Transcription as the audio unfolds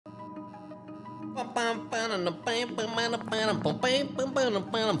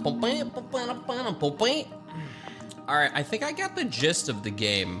Alright, I think I got the gist of the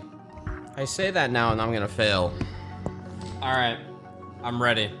game. I say that now and I'm gonna fail. Alright, I'm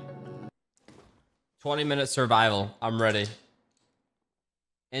ready. 20-minute survival, I'm ready.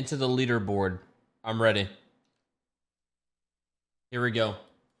 Into the leaderboard, I'm ready. Here we go.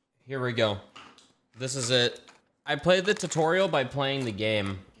 Here we go. This is it. I played the tutorial by playing the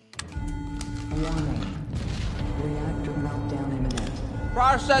game. Warning. Reactor meltdown imminent.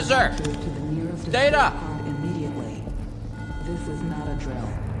 Processor! To the nearest Data! pod immediately. This is not a drill.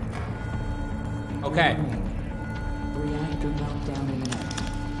 Okay. Warning. Reactor meltdown imminent.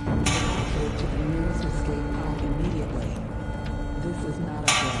 Evacuate to the nearest escape pod immediately. This is not a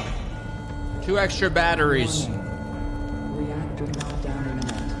drill. 2 extra batteries. Warning. Reactor meltdown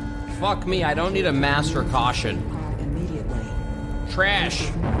imminent. Fuck me, I don't need a master caution. Pod immediately. Trash. This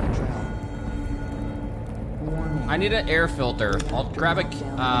is not a drill. Warning. I need an air filter. I'll grab a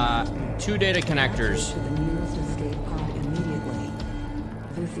 2 data connectors. To the nearest escape pod immediately.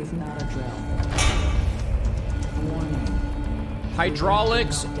 This is not a drill. Warning.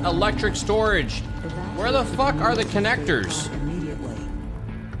 Hydraulics, electric storage. Where the fuck are the connectors? Immediately.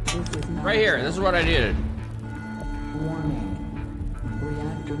 This is not Right here, this is what I needed. Warning.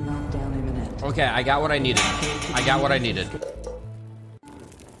 Reactor meltdown imminent. Okay, I got what I needed. I got what I needed.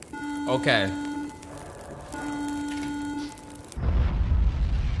 Okay.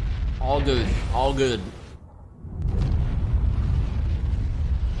 All good, all good.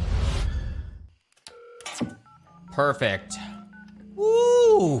 Perfect.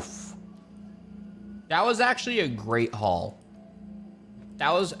 Woof. That was actually a great haul.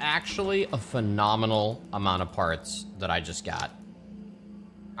 That was actually a phenomenal amount of parts that I just got.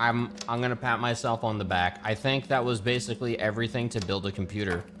 I'm gonna pat myself on the back. I think that was basically everything to build a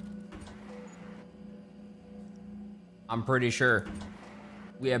computer. I'm pretty sure.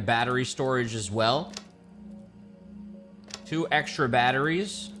 We have battery storage as well. 2 extra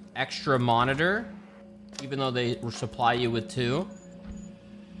batteries, extra monitor, even though they supply you with 2.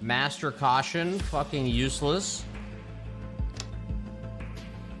 Master caution, fucking useless.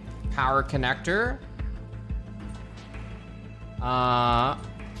 Power connector.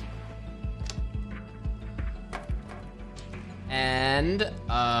 And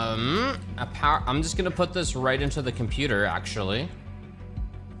a power. I'm just gonna put this right into the computer, actually.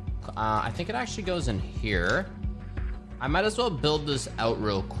 I think it actually goes in here. I might as well build this out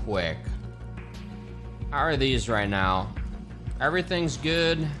real quick. How are these right now? Everything's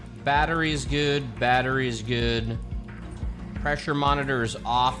good. Battery's good. Battery's good. Pressure monitor is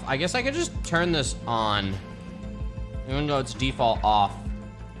off. I guess I could just turn this on, even though it's default off.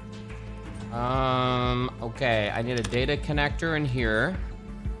 Okay, I need a data connector in here.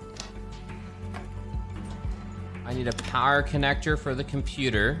 I need a power connector for the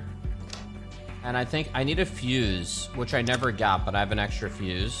computer. And I think I need a fuse, which I never got, but I have an extra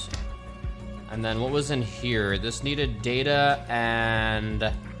fuse. And then what was in here? This needed data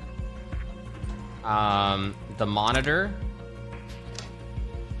and the monitor.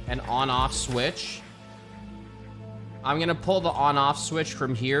 An on-off switch. I'm gonna pull the on-off switch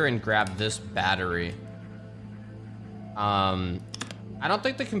from here and grab this battery. I don't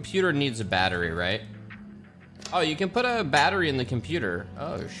think the computer needs a battery, right? Oh, you can put a battery in the computer.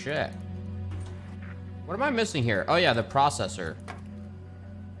 Oh, shit. What am I missing here? Oh, yeah, the processor.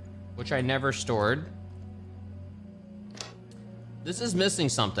 Which I never stored. This is missing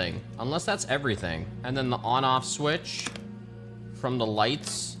something. Unless that's everything. And then the on-off switch from the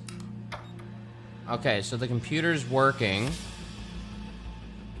lights. Okay, so the computer's working.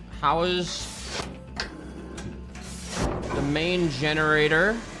 How is the main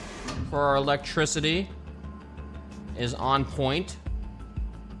generator for our electricity is on point.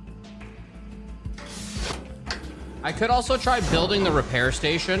 I could also try building the repair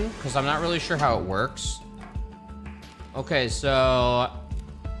station because I'm not really sure how it works. Okay, so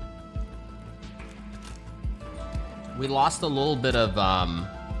we lost a little bit of I'm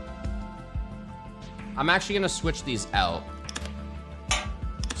actually gonna switch these out.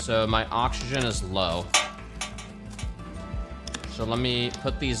 So my oxygen is low. So let me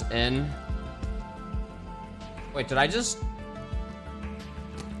put these in. Wait, did I just?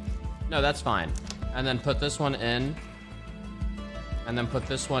 No, that's fine. And then put this one in. And then put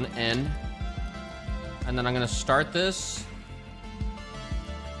this one in. And then I'm gonna start this.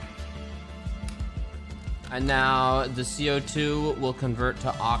 And now the CO2 will convert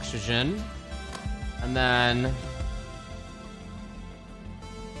to oxygen. And then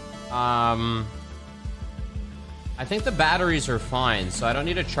I think the batteries are fine, so I don't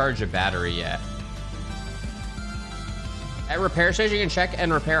need to charge a battery yet. At repair station, you can check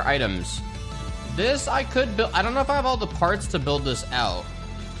and repair items. This I could build. I don't know if I have all the parts to build this out.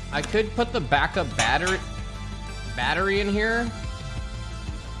 I could put the backup battery in here.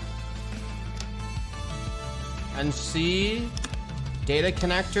 And see, data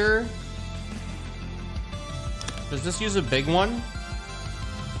connector. Does this use a big one?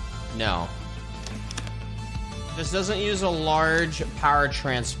 No. This doesn't use a large power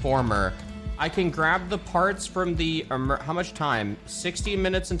transformer. I can grab the parts from the, how much time? 60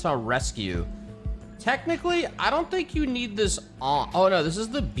 minutes until rescue. Technically, I don't think you need this on. Oh no, this is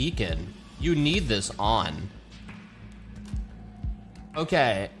the beacon. You need this on.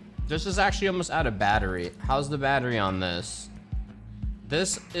 Okay, this is actually almost out of battery. How's the battery on this?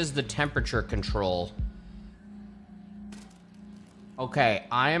 This is the temperature control. Okay,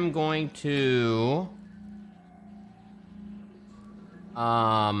 I am going to...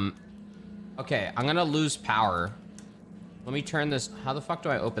 Okay, I'm gonna lose power. Let me turn this... How the fuck do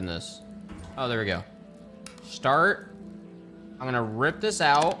I open this? Oh, there we go. Start. I'm gonna rip this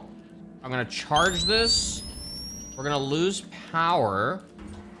out. I'm gonna charge this. We're gonna lose power.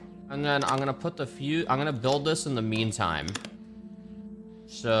 And then I'm gonna put the fuse... I'm gonna build this in the meantime.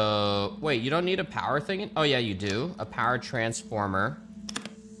 So... Wait, you don't need a power thing? Oh, yeah, you do. A power transformer.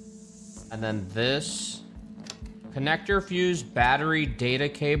 And then this... Connector, fuse, battery, data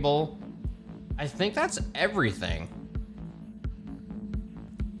cable. I think that's everything.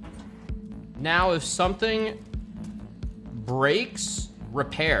 Now, if something breaks,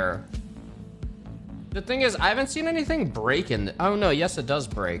 repair. The thing is, I haven't seen anything break in... Oh, no, yes, it does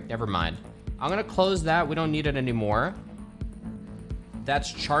break. Never mind. I'm gonna close that. We don't need it anymore.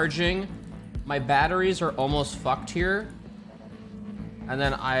 That's charging. My batteries are almost fucked here. And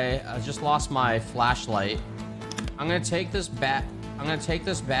then I just lost my flashlight. I'm gonna take this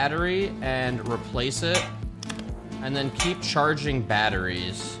battery and replace it, and then keep charging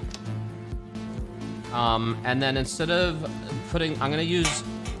batteries. And then instead of putting, I'm gonna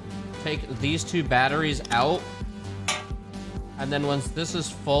take these two batteries out, and then once this is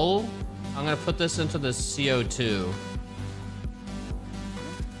full, I'm gonna put this into the CO2.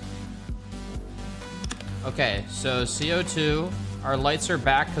 Okay, so CO2, our lights are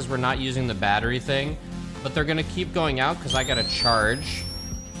back because we're not using the battery thing. But they're gonna keep going out because I gotta charge.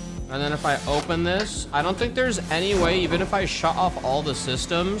 And then if I open this, I don't think there's any way, even if I shut off all the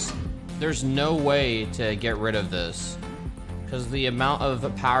systems, there's no way to get rid of this. Because the amount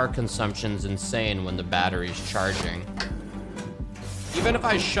of power consumption is insane when the battery's charging. Even if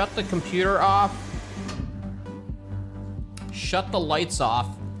I shut the computer off, shut the lights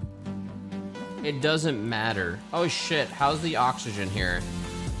off, it doesn't matter. Oh shit, how's the oxygen here?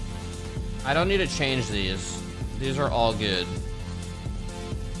 I don't need to change these. These are all good.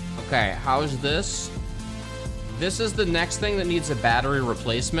 Okay, how's this? This is the next thing that needs a battery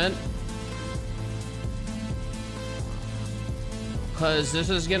replacement. Because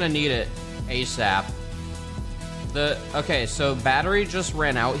this is gonna need it ASAP. Okay, so battery just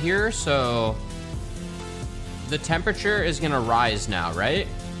ran out here, so the temperature is gonna rise now, right?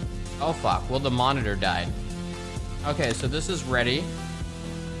 Oh fuck, well the monitor died. Okay, so this is ready.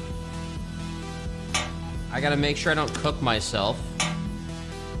 I gotta make sure I don't cook myself.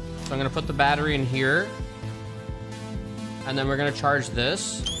 So I'm gonna put the battery in here. And then we're gonna charge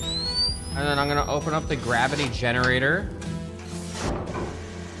this. And then I'm gonna open up the gravity generator.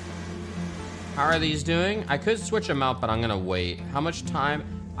 How are these doing? I could switch them out, but I'm gonna wait. How much time?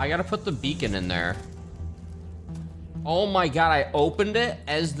 I gotta put the beacon in there. Oh my god, I opened it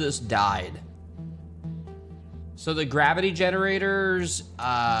as this died. So the gravity generator's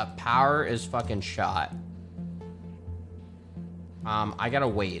power is fucking shot. I gotta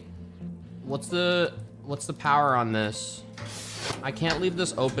wait. What's the power on this? I can't leave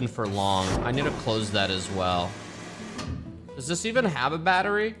this open for long. I need to close that as well. Does this even have a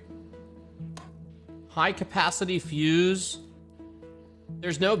battery? High capacity fuse.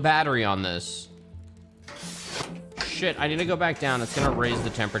 There's no battery on this. Shit, I need to go back down. It's gonna raise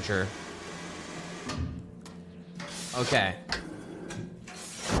the temperature. Okay.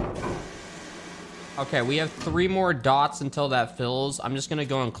 Okay, we have 3 more dots until that fills. I'm just gonna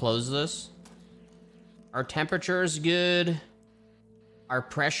go and close this. Our temperature is good. Our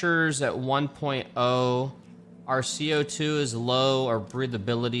pressure's at 1.0. Our CO2 is low. Our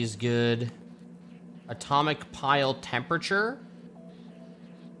breathability is good. Atomic pile temperature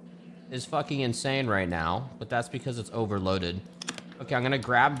is fucking insane right now, but that's because it's overloaded. Okay, I'm gonna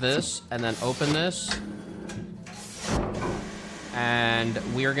grab this and then open this. And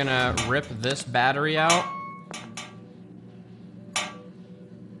we're gonna rip this battery out.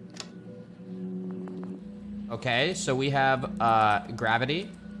 Okay, so we have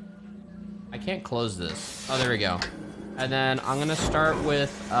gravity. I can't close this. Oh, there we go. And then I'm gonna start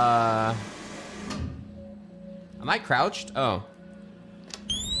with am I crouched? Oh.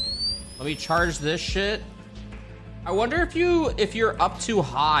 Let me charge this shit. I wonder if you're up too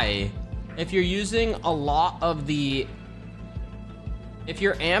high, if you're using a lot of the, if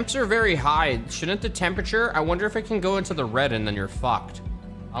your amps are very high, shouldn't the temperature, I wonder if it can go into the red and then you're fucked.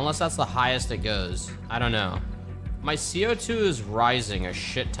 Unless that's the highest it goes. I don't know. My CO2 is rising a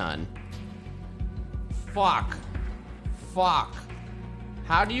shit ton. Fuck. Fuck.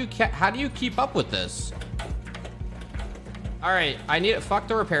 How do you keep up with this? All right, I need it. Fuck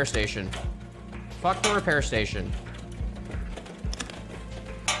the repair station. Fuck the repair station.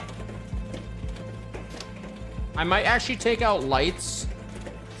 I might actually take out lights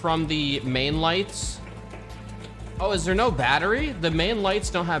from the main lights. Oh, is there no battery? The main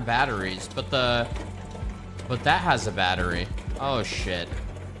lights don't have batteries, but that has a battery. Oh shit.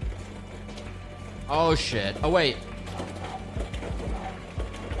 Oh shit. Oh wait.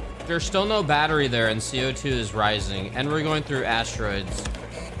 There's still no battery there and CO2 is rising and we're going through asteroids.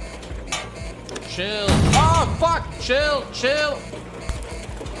 Chill. Oh fuck. Chill. Chill.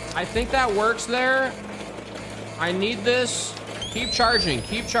 I think that works there. I need this. Keep charging.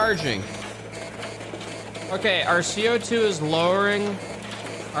 Keep charging. Okay, our CO2 is lowering.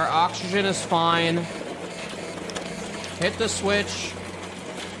 Our oxygen is fine. Hit the switch.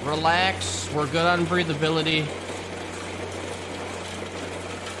 Relax. We're good on breathability.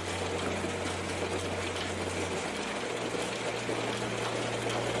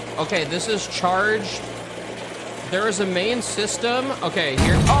 Okay, this is charged. There is a main system. Okay,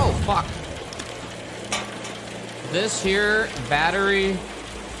 here. Oh, fuck. This here, battery.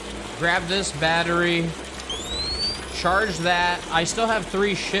 Grab this battery. Charge that. I still have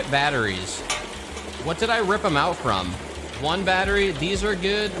 3 shit batteries. What did I rip them out from? 1 battery. These are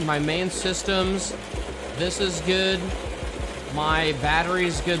good. My main systems. This is good. My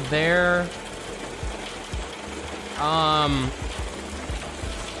battery's good there.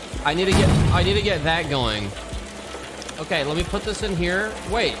 I need to get that going. Okay, let me put this in here.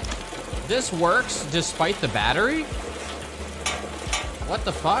 Wait. This works despite the battery? What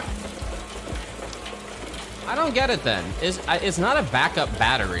the fuck? I don't get it then. It's not a backup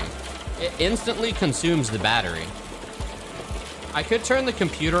battery. It instantly consumes the battery. I could turn the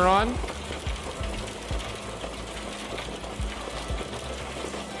computer on.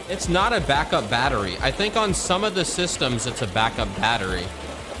 It's not a backup battery. I think on some of the systems it's a backup battery.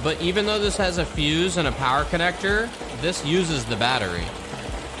 But even though this has a fuse and a power connector, this uses the battery.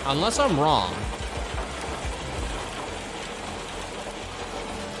 Unless I'm wrong.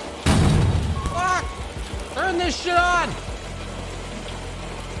 Fuck! Turn this shit on!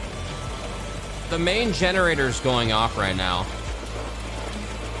 The main generator's going off right now.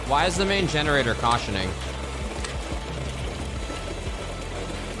 Why is the main generator cautioning?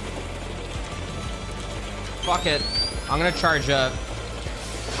 Fuck it. I'm gonna charge up.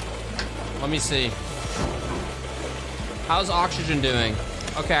 Let me see. How's oxygen doing?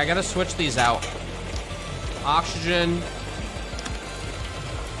 Okay, I gotta switch these out. Oxygen.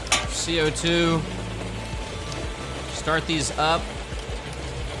 CO2. Start these up.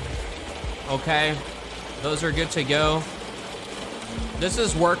 Okay. Those are good to go. This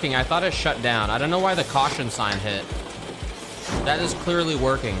is working. I thought it shut down. I don't know why the caution sign hit. That is clearly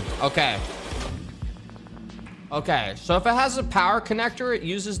working. Okay. Okay, so if it has a power connector, it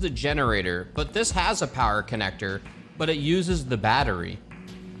uses the generator. But this has a power connector, but it uses the battery.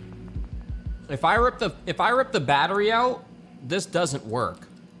 If I rip the battery out, this doesn't work.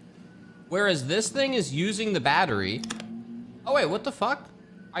 Whereas this thing is using the battery. Oh wait, what the fuck?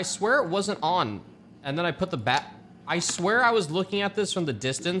 I swear it wasn't on. And then I put the I swear I was looking at this from the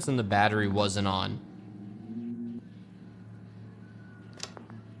distance and the battery wasn't on.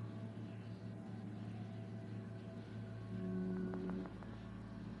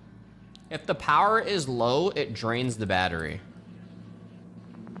 If the power is low, it drains the battery.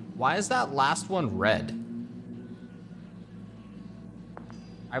 Why is that last one red?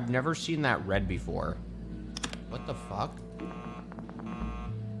 I've never seen that red before. What the fuck?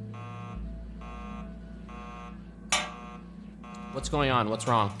 What's going on? What's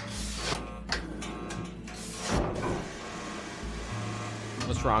wrong?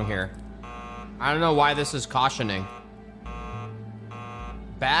 What's wrong here? I don't know why this is cautioning.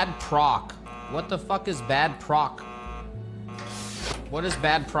 Bad proc. What the fuck is bad proc? What is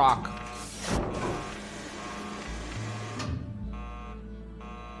bad proc?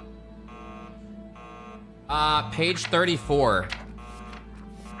 Page 34.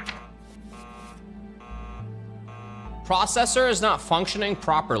 Processor is not functioning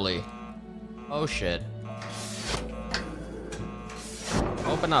properly. Oh shit.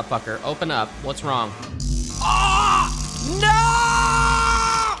 Open up, fucker. Open up. What's wrong? Ah! No!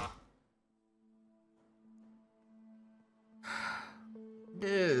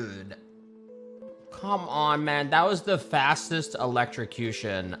 Dude. Come on, man. That was the fastest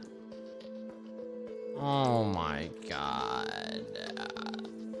electrocution. Oh my god.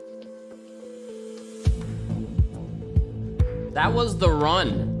 That was the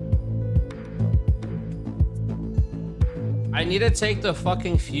run. I need to take the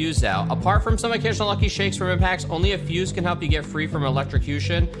fucking fuse out. Apart from some occasional lucky shakes from impacts, only a fuse can help you get free from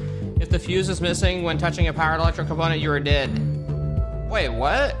electrocution. If the fuse is missing when touching a powered electric component, you are dead. Wait,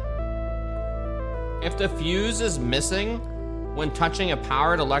 what? If the fuse is missing when touching a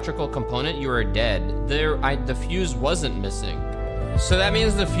powered electrical component, you are dead. The fuse wasn't missing. So that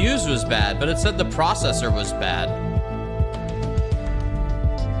means the fuse was bad, but it said the processor was bad.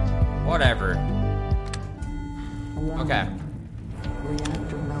 Whatever. Okay.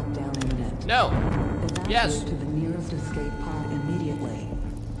 Reactor meltdown imminent. No. Evacuate Yes. to the nearest escape pod immediately.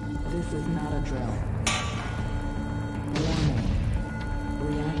 This is not a drill. Warning.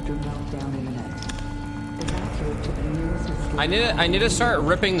 Reactor meltdown imminent. Evacuate to the nearest escape I need to start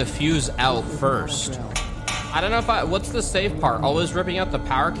ripping the fuse out first. I don't know if what's the safe part? Always ripping out the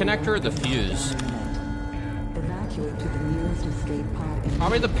power connector or the fuse? Evacuate to the nearest escape pod immediately.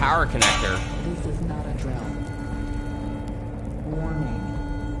 Probably the power connector. This is not a drill. Warning.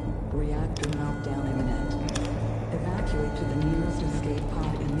 Reactor meltdown imminent. Evacuate to the nearest escape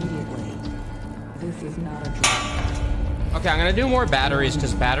pod immediately. This is not a drill. Okay, I'm gonna do more batteries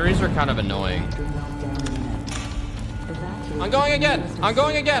because batteries are kind of annoying. Reactor meltdown imminent. Evacuate I'm going to the again. nearest I'm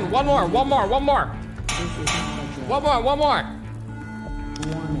going escape again. pod One more. immediately. This is not a drill. One more.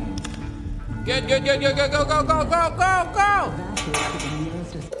 Warning. Good. Go. Evacuate to the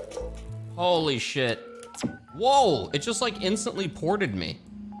nearest escape. Holy shit. Whoa, it just like instantly ported me.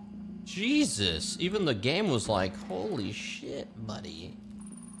 Jesus, even the game was like, holy shit, buddy.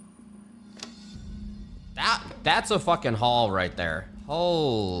 That's a fucking haul right there.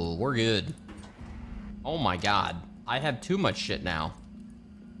 Oh, we're good. Oh my god, I have too much shit now.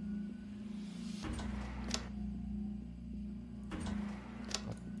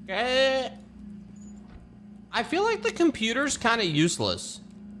 Okay. I feel like the computer's kind of useless.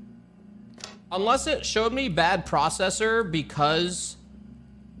 Unless it showed me bad processor because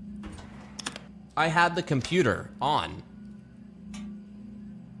I had the computer on.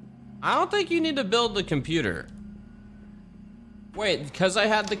 I don't think you need to build the computer. Wait, because I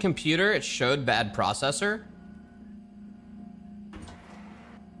had the computer, it showed bad processor?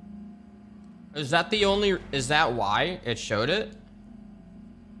 Is that why it showed it?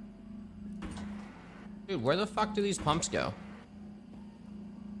 Dude, where the fuck do these pumps go?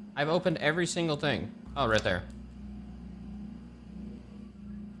 I've opened every single thing. Oh, right there.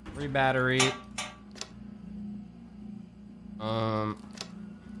 Free battery.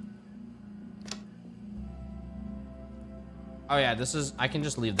 Oh yeah, I can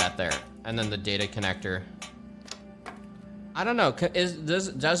just leave that there. And then the data connector. I don't know,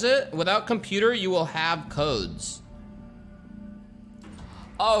 does it? Without computer, you will have codes.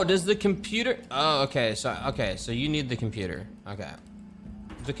 Oh, does the computer? Oh, okay, so you need the computer. Okay.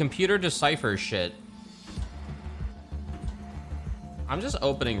 The computer deciphers shit. I'm just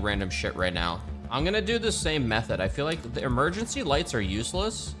opening random shit right now. I'm gonna do the same method. I feel like the emergency lights are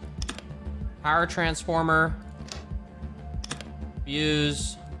useless. Power transformer.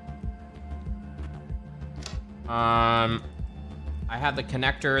 Fuse. I have the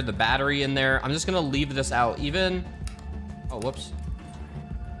connector, the battery in there. I'm just gonna leave this out. Even, oh, whoops.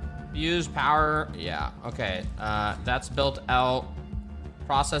 Fuse, power, yeah, okay. That's built out.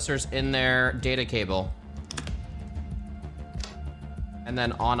 Processors in there, data cable. And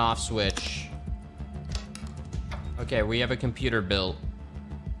then on-off switch. Okay, we have a computer built.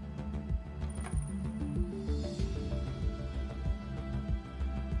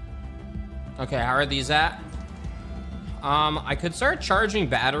 Okay, how are these at? I could start charging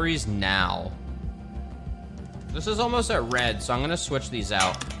batteries now. This is almost at red, so I'm gonna switch these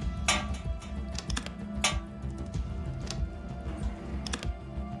out.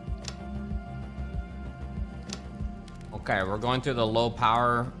 Okay, we're going through the low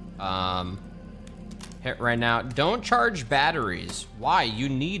power hit right now. Don't charge batteries. Why? You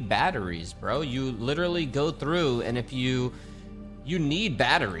need batteries, bro. You literally go through, and if you need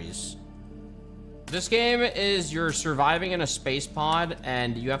batteries. This game is you're surviving in a space pod,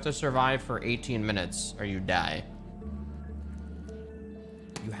 and you have to survive for 18 minutes or you die.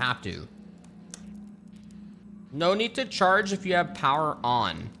 You have to. No need to charge if you have power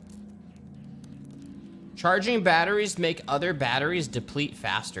on. Charging batteries make other batteries deplete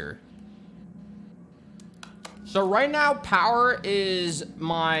faster. So right now, power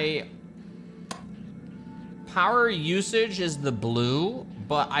usage is the blue,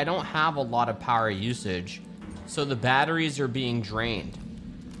 but I don't have a lot of power usage. So the batteries are being drained.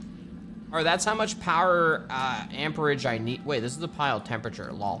 Or that's how much power amperage I need. Wait, this is the pile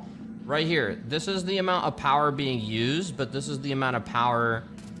temperature, lol. Right here, this is the amount of power being used, but this is the amount of power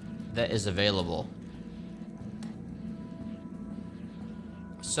that is available.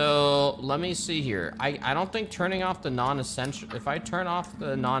 So let me see here. I don't think turning off the non-essential, if I turn off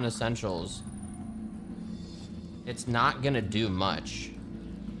the non-essentials, it's not gonna do much.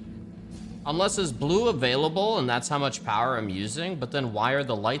 Unless it's blue available and that's how much power I'm using, but then why are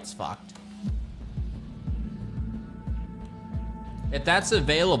the lights fucked? If that's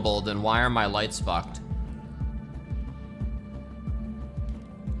available, then why are my lights fucked?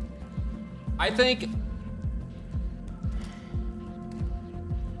 I think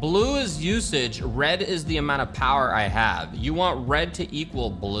blue is usage, red is the amount of power I have. You want red to equal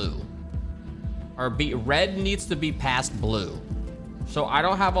blue. Or red needs to be past blue. So I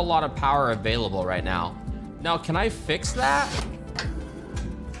don't have a lot of power available right now. Now, can I fix that?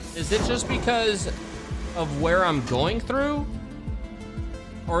 Is it just because of where I'm going through?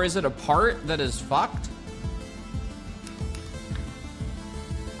 Or is it a part that is fucked?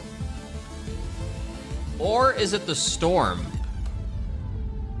 Or is it the storm?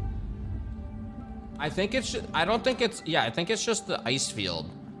 I think it's, I don't think it's, yeah, I think it's just the ice field.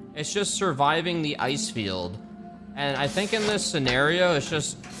 It's just surviving the ice field. And I think in this scenario, it's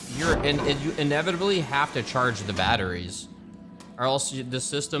just, you inevitably have to charge the batteries. Or else the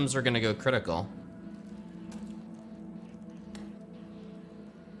systems are gonna go critical.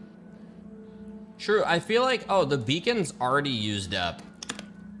 True, I feel like, oh, the beacon's already used up.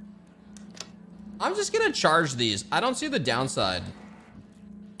 I'm just gonna charge these. I don't see the downside.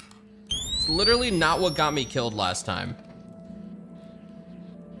 It's literally not what got me killed last time.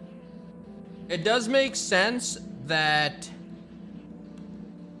 It does make sense that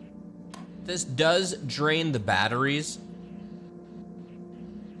this does drain the batteries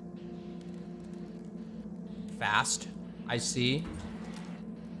fast, I see.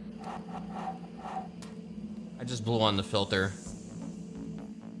 I just blew on the filter.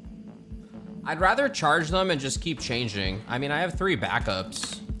 I'd rather charge them and just keep changing. I mean, I have 3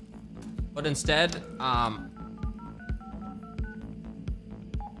 backups, but instead,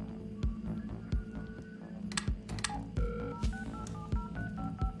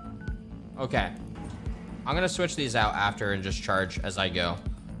 okay. I'm gonna switch these out after and just charge as I go.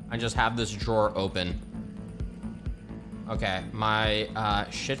 I just have this drawer open. Okay, my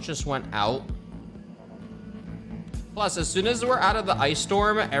shit just went out. Plus, as soon as we're out of the ice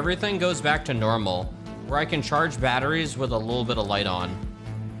storm, everything goes back to normal, where I can charge batteries with a little bit of light on.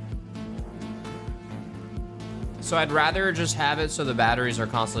 So I'd rather just have it so the batteries are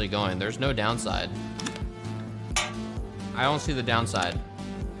constantly going. There's no downside. I don't see the downside.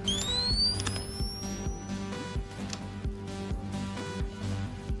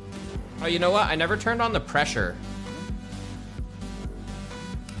 Oh, you know what? I never turned on the pressure.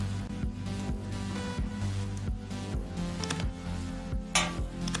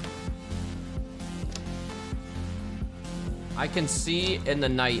 I can see in the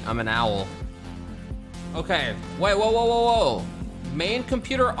night. I'm an owl. Okay. Wait, whoa, whoa, whoa, whoa. Main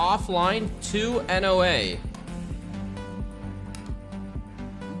computer offline, 2 NOA.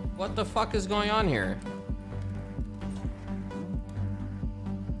 What the fuck is going on here?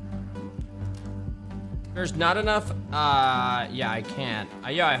 There's not enough, yeah, I can't.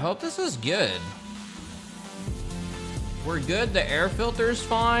 Yeah, I hope this is good. We're good, the air filter's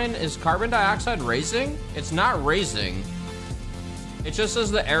fine. Is carbon dioxide raising? It's not raising. It just says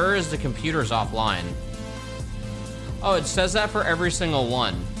the error is the computer's offline. Oh, it says that for every single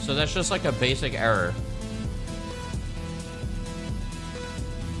one. So that's just like a basic error.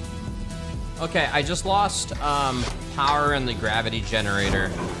 Okay, I just lost power in the gravity generator,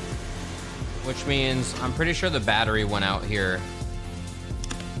 which means I'm pretty sure the battery went out here.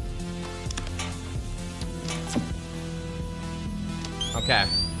 Okay,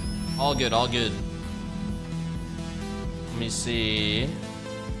 all good, all good. Let me see.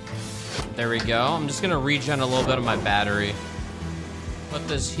 There we go. I'm just gonna regen a little bit of my battery. Put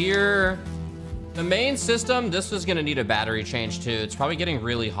this here. The main system, this is gonna need a battery change too. It's probably getting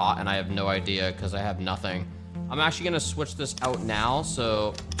really hot and I have no idea because I have nothing. I'm actually gonna switch this out now,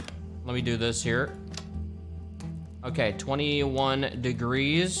 so let me do this here. Okay, 21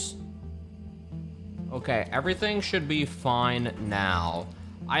 degrees. Okay, everything should be fine now.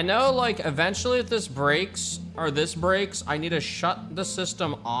 I know, like, eventually if this breaks, I need to shut the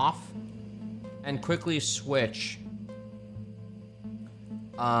system off and quickly switch.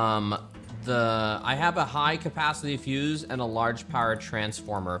 I have a high capacity fuse and a large power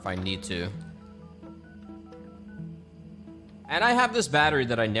transformer if I need to. And I have this battery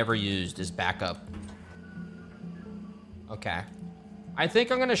that I never used as backup. Okay. I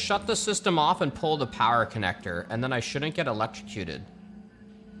think I'm gonna shut the system off and pull the power connector, and then I shouldn't get electrocuted.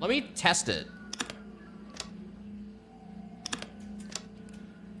 Let me test it.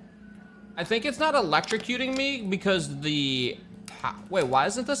 I think it's not electrocuting me because the... Wait, why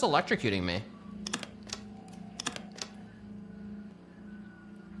isn't this electrocuting me?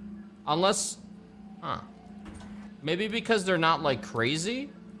 Unless... Huh. Maybe because they're not, like, crazy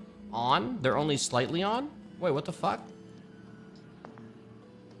on? They're only slightly on? Wait, what the fuck?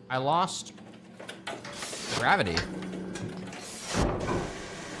 I lost gravity.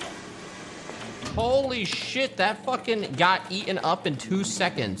 Holy shit, that fucking got eaten up in 2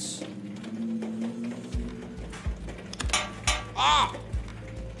 seconds. Ah!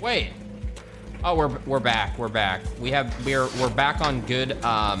 Wait. Oh, we're back. We're back. We're back on good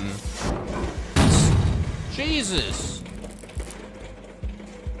Jesus.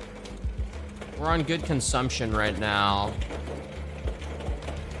 We're on good consumption right now.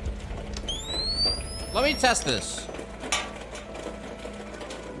 Let me test this.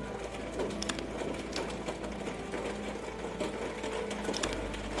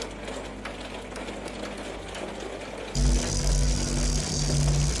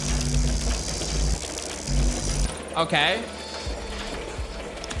 Okay.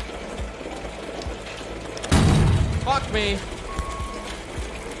 Fuck me.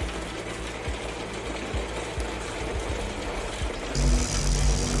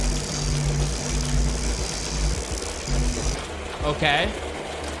 Okay.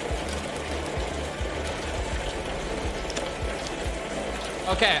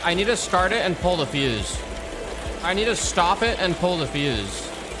 Okay, I need to start it and pull the fuse. I need to stop it and pull the fuse.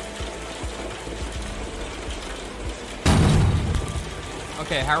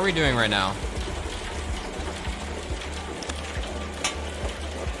 Okay, how are we doing right now?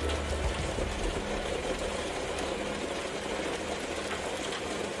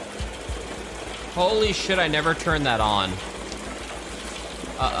 Holy shit, I never turned that on.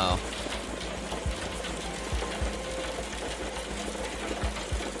 Uh-oh.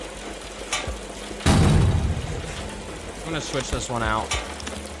 I'm gonna switch this one out.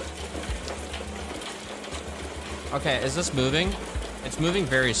 Okay, is this moving? It's moving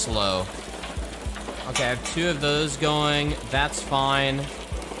very slow. Okay, I have 2 of those going. That's fine.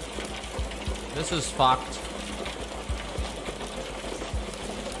 This is fucked.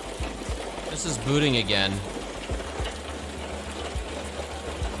 This is booting again.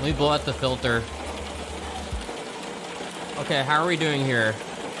 Let me blow out the filter. Okay, how are we doing here?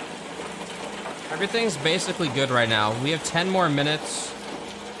 Everything's basically good right now. We have 10 more minutes.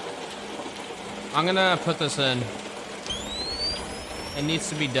 I'm gonna put this in. It needs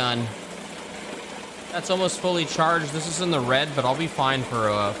to be done. That's almost fully charged. This is in the red, but I'll be fine for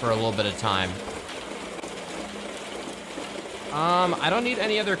a little bit of time. I don't need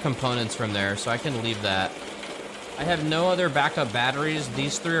any other components from there, so I can leave that. I have no other backup batteries.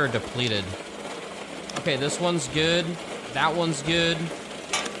 These 3 are depleted. Okay, this one's good. That one's good.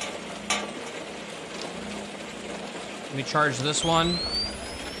 Let me charge this one.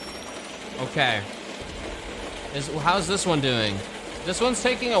 Okay. How's this one doing? This one's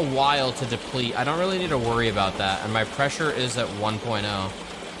taking a while to deplete. I don't really need to worry about that, and my pressure is at 1.0.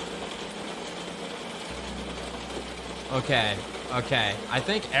 Okay, okay. I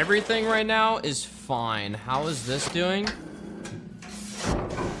think everything right now is fine. How is this doing?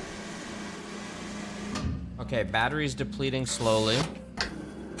 Okay, battery's depleting slowly.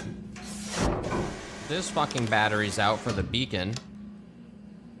 This fucking battery's out for the beacon.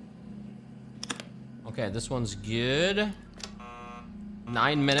 Okay, this one's good.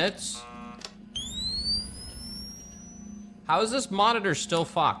 9 minutes. How is this monitor still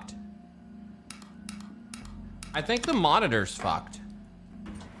fucked? I think the monitor's fucked.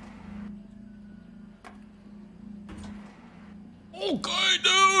 Okay,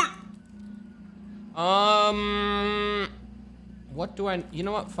 dude. What do I... You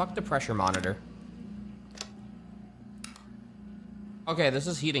know what? Fuck the pressure monitor. Okay, this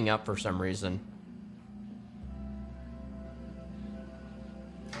is heating up for some reason.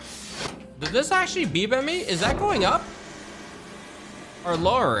 Did this actually beep at me? Is that going up? Or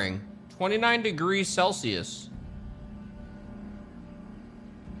lowering? 29 degrees Celsius.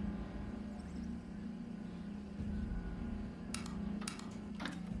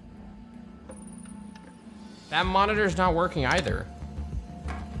 That monitor's not working either.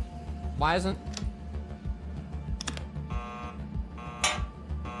 Why isn't?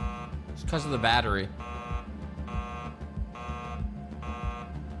 It's because of the battery.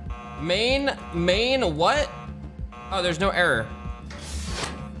 Main, what? Oh, there's no error.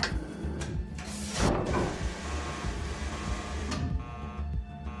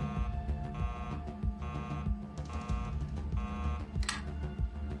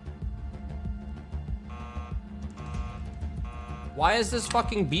 Why is this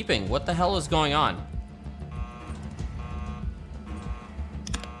fucking beeping? What the hell is going on?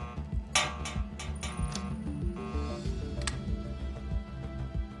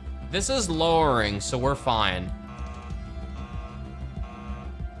 This is lowering, so we're fine.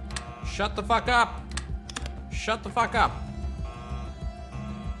 Shut the fuck up. Shut the fuck up.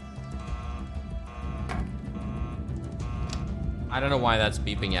 I don't know why that's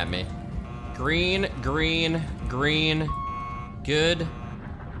beeping at me. Green, green, green. Good.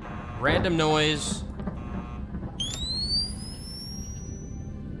 Random noise.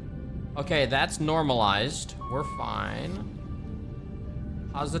 Okay, that's normalized. We're fine.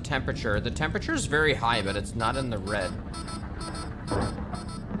 How's the temperature? The temperature is very high, but it's not in the red.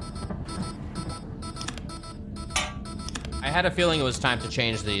 I had a feeling it was time to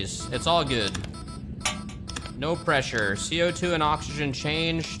change these. It's all good. No pressure. CO2 and oxygen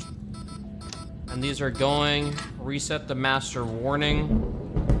changed. And these are going. Reset the master warning.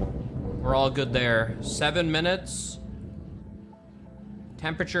 We're all good there. 7 minutes.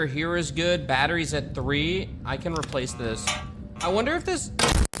 Temperature here is good. Battery's at 3. I can replace this. I wonder if this...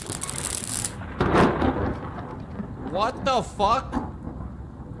 What the fuck?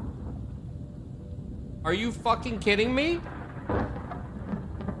 Are you fucking kidding me?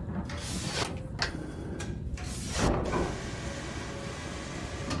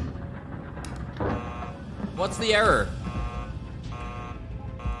 What's the error?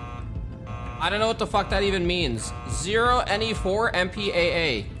 I don't know what the fuck that even means. 0 NE4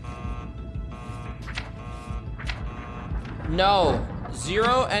 MPAA. No.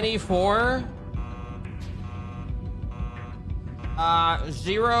 0 NE4.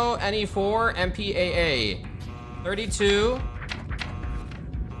 0 NE4 MPAA. 32.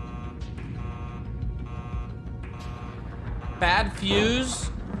 Bad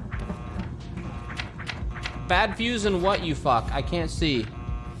fuse. Bad fuse and what, you fuck? I can't see.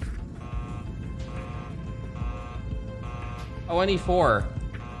 Oh, NE4.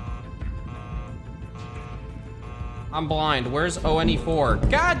 I'm blind. Where's ONE4?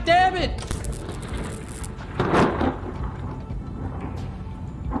 God damn it!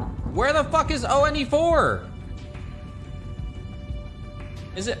 Where the fuck is ONE4?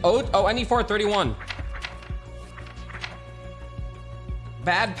 Is it ONE4 31?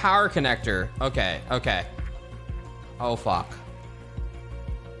 Bad power connector. Okay, okay. Oh fuck.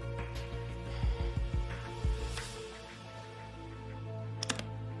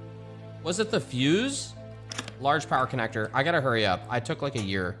 Was it the fuse? Large power connector. I gotta hurry up. I took like a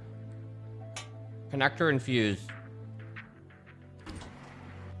year. Connector and fuse.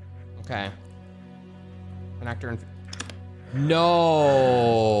 Okay. Connector and...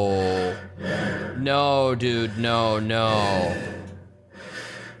 No. No, dude. No, no.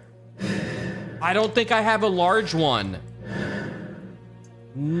 I don't think I have a large one.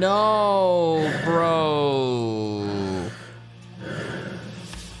 No, bro.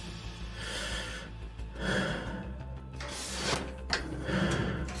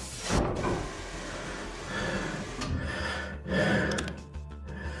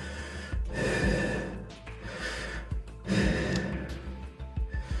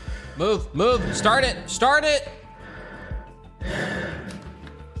 Move, move, start it, start it.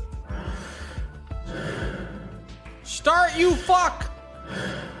 Start, you fuck.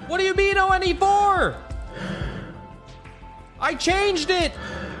 What do you mean ONE4? I changed it.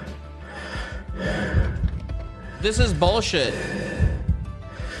 This is bullshit.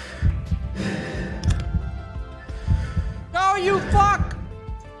 No, you fuck.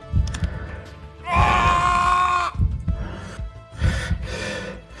 Ah!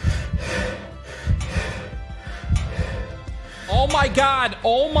 Oh my god,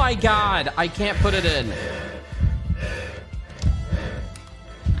 oh my god. I can't put it in.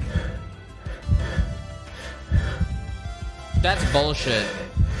 That's bullshit.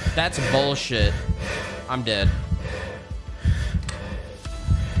 That's bullshit. I'm dead.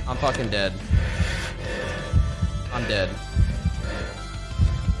 I'm fucking dead. I'm dead.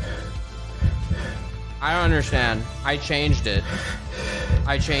 I don't understand. I changed it.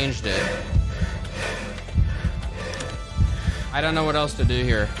 I changed it. I don't know what else to do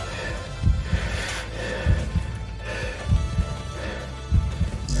here.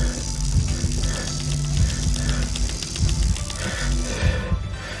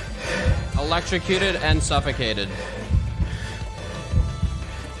 Electrocuted and suffocated.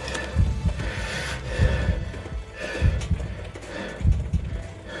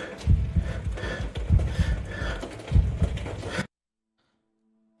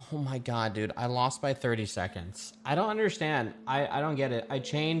 Oh my god, dude. I lost by 30 seconds. I don't understand. I don't get it. I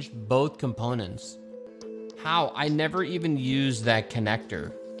changed both components. How? I never even used that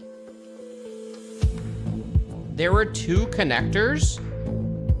connector. There were two connectors?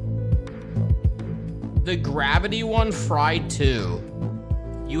 The gravity one fried too.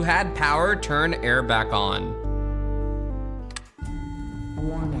 You had power, turn air back on.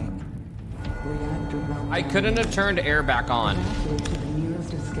 Warning. Reactor meltdown. I couldn't have turned air back on. Evacuate to the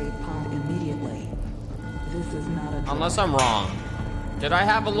nearest escape pod immediately. This is not a Unless I'm wrong. Did I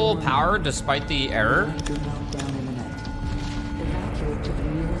have a little power despite the error? reactor meltdown imminent. Evacuate to the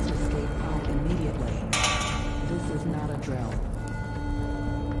nearest escape pod immediately. This is not a drill.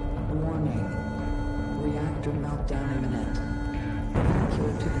 Warning. Reactor meltdown imminent.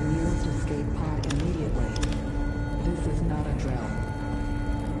 Evacuate to the nearest escape pod immediately. This is not a drill.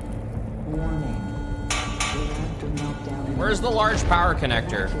 Warning. Reactor meltdown imminent. Where's the large power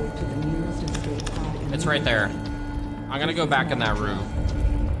connector? Evacuate to the nearest escape pod immediately. It's right there. I'm gonna go back in that room.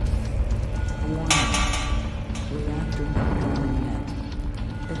 Warning. Reactor meltdown imminent.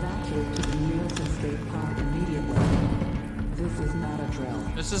 Evacuate to the nearest escape pod immediately. This is not a drill.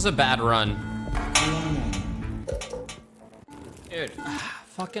 This is a bad run. Warning. Dude,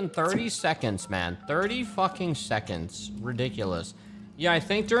 fucking 30 seconds, man. 30 fucking seconds. Ridiculous. Yeah, I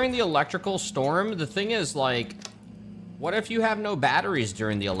think during the electrical storm, the thing is, like, what if you have no batteries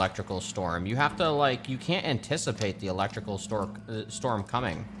during the electrical storm? You have to, like, you can't anticipate the electrical storm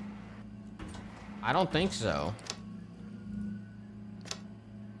coming. I don't think so.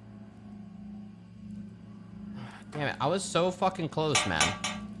 Damn it, I was so fucking close, man.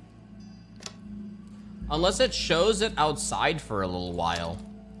 Unless it shows it outside for a little while.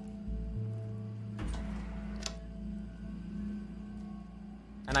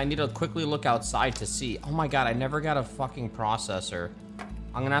 And I need to quickly look outside to see. Oh my god, I never got a fucking processor.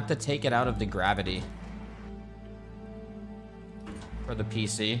 I'm gonna have to take it out of the gravity. For the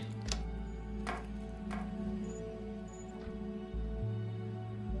PC.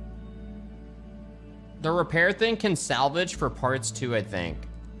 The repair thing can salvage for parts too, I think.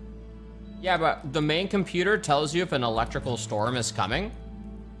 Yeah, but the main computer tells you if an electrical storm is coming.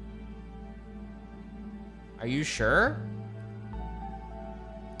 Are you sure?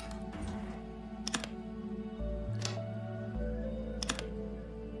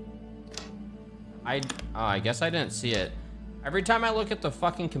 I guess I didn't see it. Every time I look at the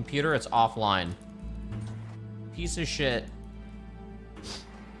fucking computer, it's offline. Piece of shit.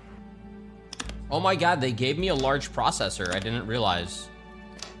 Oh my god, they gave me a large processor. I didn't realize.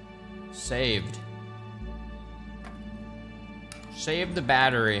 Saved. Save the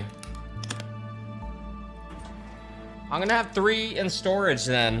battery. I'm gonna have 3 in storage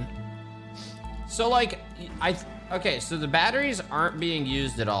then. So like, okay, so the batteries aren't being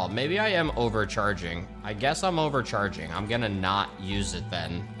used at all. Maybe I am overcharging. I guess I'm overcharging. I'm gonna not use it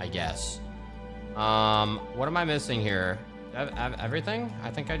then, I guess. What am I missing here? Everything? I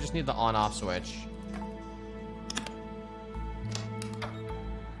think I just need the on-off switch.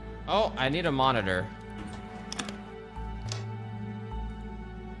 Oh, I need a monitor.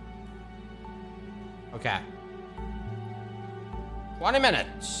 Okay. 20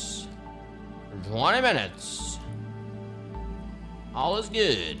 minutes. 20 minutes. All is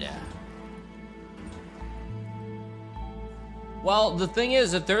good. Well, the thing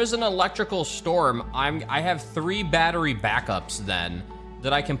is, if there's an electrical storm, I have 3 battery backups then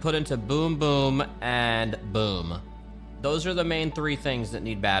that I can put into boom, boom, and boom. Those are the main 3 things that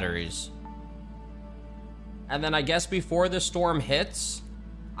need batteries. And then I guess before the storm hits,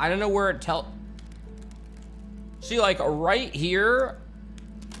 I don't know where it See, like right here,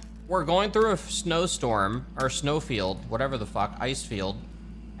 we're going through a snowstorm or snowfield, whatever the fuck, ice field.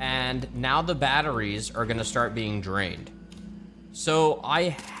 And now the batteries are gonna start being drained. So I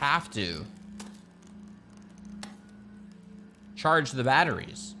have to charge the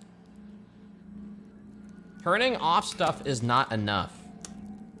batteries. Turning off stuff is not enough.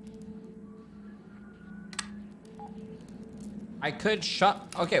 I could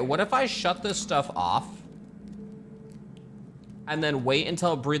okay, what if I shut this stuff off and then wait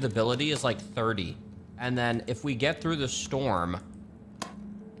until breathability is like 30? And then if we get through the storm,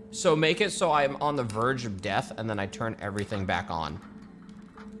 so make it so I'm on the verge of death and then I turn everything back on.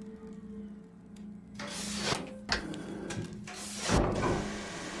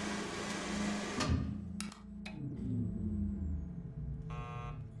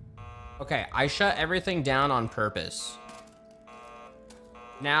 Okay, I shut everything down on purpose.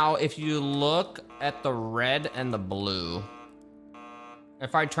 Now, if you look at the red and the blue,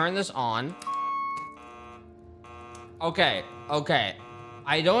 if I turn this on, okay.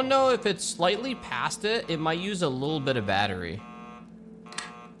 I don't know if it's slightly past it. It might use a little bit of battery.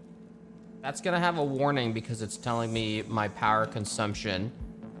 That's gonna have a warning because it's telling me my power consumption.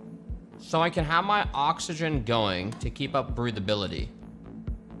 So I can have my oxygen going to keep up breathability.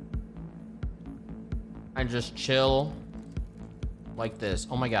 And just chill like this.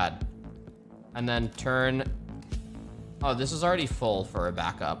 Oh my God. And then turn. Oh, this is already full for a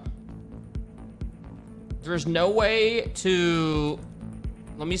backup. There's no way to...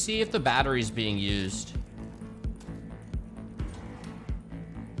 Let me see if the battery's being used.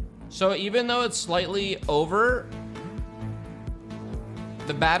 So even though it's slightly over,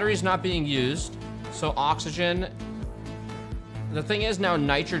 the battery's not being used. So oxygen... The thing is now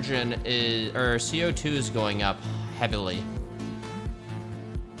nitrogen is, or CO2 is going up heavily.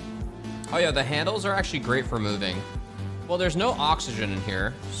 Oh yeah, the handles are actually great for moving. Well, there's no oxygen in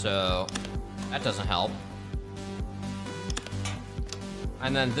here, so that doesn't help.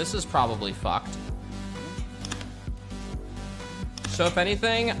 And then this is probably fucked. So if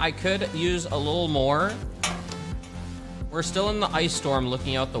anything, I could use a little more. We're still in the ice storm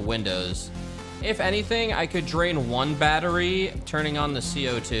looking out the windows. If anything, I could drain one battery, turning on the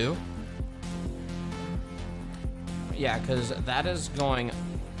CO2. Yeah, because that is going...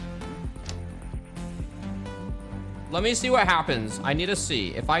 Let me see what happens. I need to see.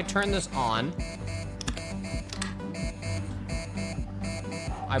 If I turn this on...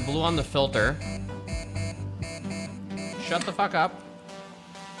 I blew on the filter. Shut the fuck up.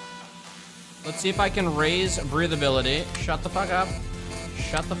 Let's see if I can raise breathability. Shut the fuck up.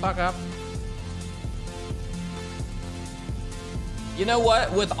 Shut the fuck up. You know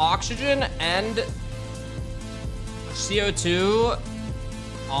what? With oxygen and CO2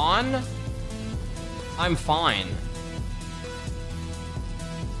 on, I'm fine.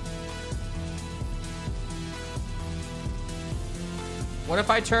 What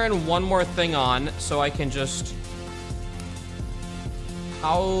if I turn one more thing on so I can just...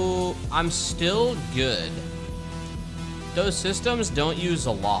 How... I'm still good. Those systems don't use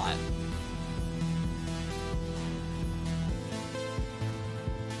a lot.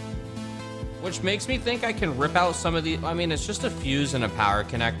 Which makes me think I can rip out some of the... I mean, it's just a fuse and a power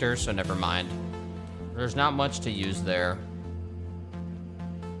connector, so never mind. There's not much to use there.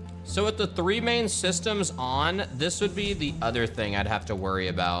 So with the three main systems on, this would be the other thing I'd have to worry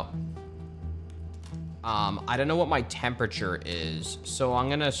about. I don't know what my temperature is, so I'm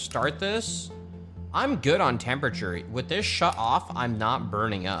gonna start this. I'm good on temperature. With this shut off, I'm not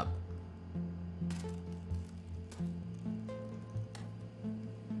burning up.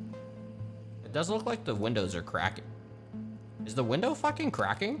 It doesn't look like the windows are cracking. Is the window fucking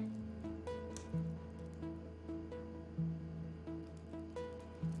cracking?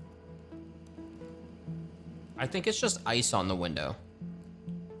 I think it's just ice on the window.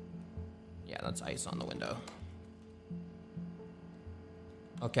 Yeah, that's ice on the window.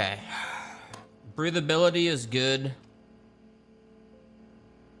 Okay. Breathability is good.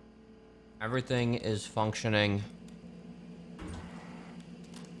 Everything is functioning.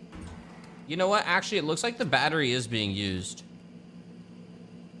 You know what? Actually, it looks like the battery is being used.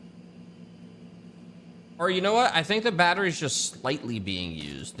 Or you know what? I think the battery's just slightly being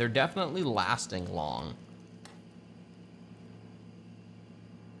used. They're definitely lasting long.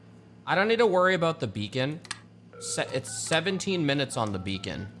 I don't need to worry about the beacon. It's 17 minutes on the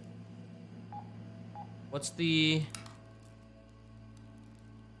beacon. What's the...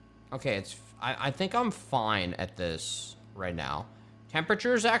 Okay, it's... I think I'm fine at this right now.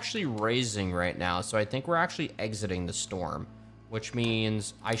 Temperature is actually raising right now, so I think we're actually exiting the storm, which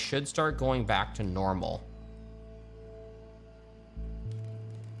means I should start going back to normal.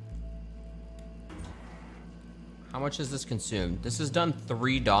 How much has this consumed? This has done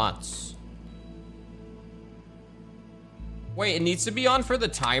 3 dots. Wait, it needs to be on for the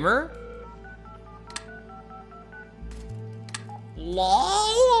timer?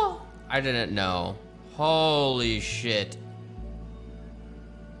 LOL? I didn't know. Holy shit.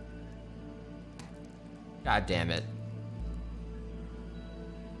 God damn it.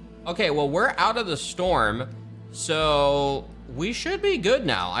 Okay, well, we're out of the storm, so we should be good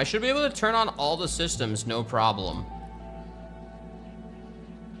now. I should be able to turn on all the systems, no problem.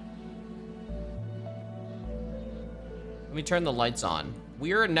 Let me turn the lights on.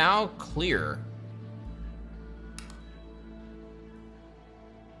 We are now clear.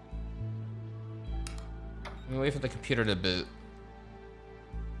 Let me wait for the computer to boot.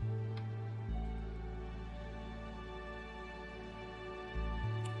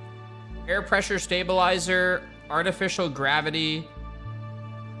 Air pressure stabilizer, artificial gravity.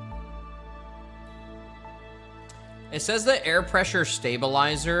 It says the air pressure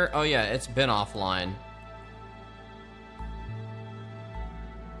stabilizer. Oh yeah, it's been offline.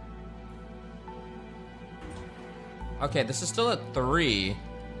 Okay, this is still at 3.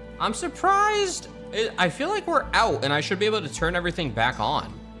 I'm surprised. I feel like we're out and I should be able to turn everything back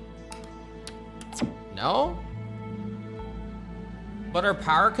on. No? But our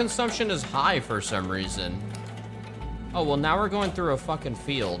power consumption is high for some reason. Oh, well now we're going through a fucking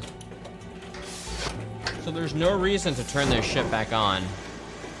field. So there's no reason to turn this shit back on.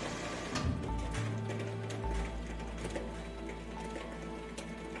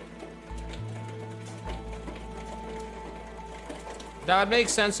 That would make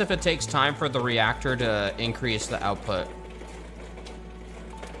sense if it takes time for the reactor to increase the output.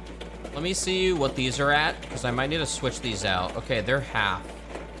 Let me see what these are at, because I might need to switch these out. Okay, they're half.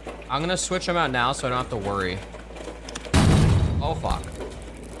 I'm gonna switch them out now so I don't have to worry. Oh, fuck.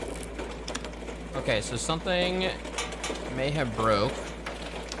 Okay, so something may have broke.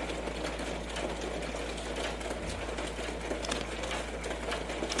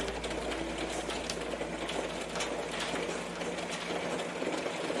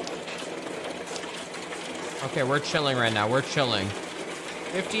 Okay, we're chilling right now. We're chilling.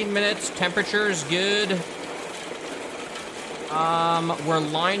 15 minutes. Temperature is good. We're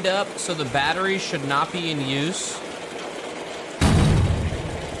lined up, so the battery should not be in use.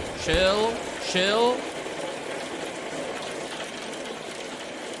 Chill. Chill.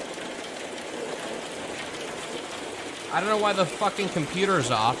 I don't know why the fucking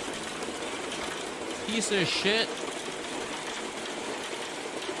computer's off. Piece of shit.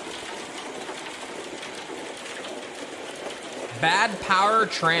 Bad power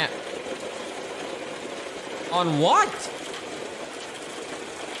on what?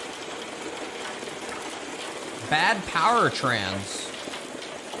 Bad power trans.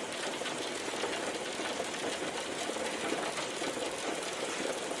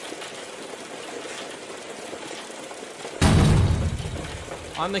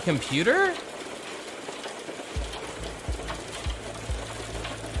 On the computer?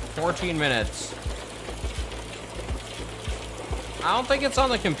 14 minutes. I don't think it's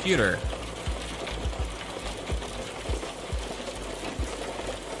on the computer.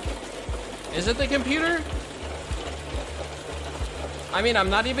 Is it the computer? I mean,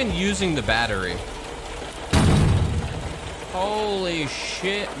 I'm not even using the battery. Holy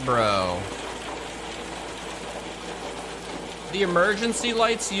shit, bro. The emergency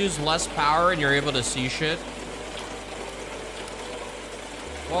lights use less power and you're able to see shit.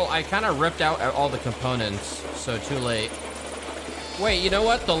 Well, I kind of ripped out all the components, so too late. Wait, you know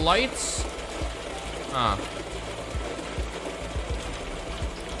what? The lights? Huh.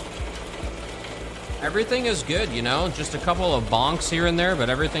 Everything is good, you know? Just a couple of bonks here and there, but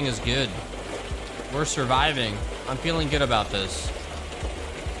everything is good. We're surviving. I'm feeling good about this.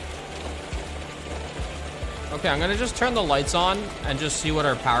 Okay, I'm gonna just turn the lights on and just see what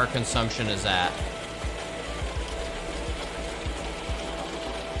our power consumption is at.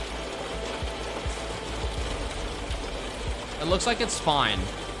 It looks like it's fine.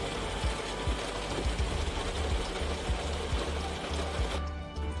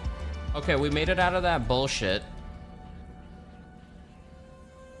 Okay, we made it out of that bullshit.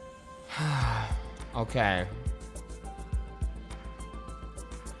 Okay.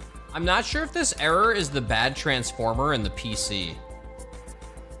 I'm not sure if this error is the bad transformer in the PC.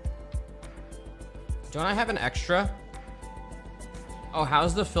 Don't I have an extra? Oh,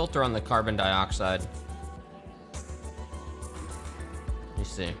 how's the filter on the carbon dioxide? Let me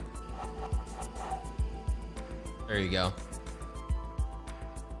see. There you go.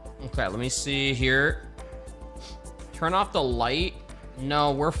 Okay, let me see here. Turn off the light.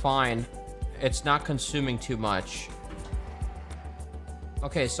 No, we're fine. It's not consuming too much.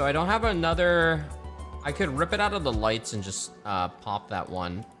 Okay, so I don't have another... I could rip it out of the lights and just pop that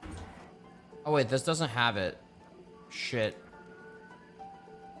one. Oh wait, this doesn't have it. Shit.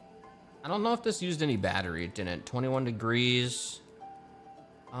 I don't know if this used any battery. It didn't. 21 degrees.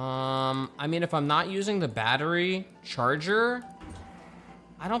 I mean, if I'm not using the battery charger,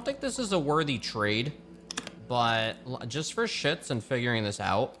 I don't think this is a worthy trade. But just for shits and figuring this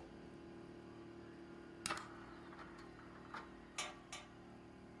out.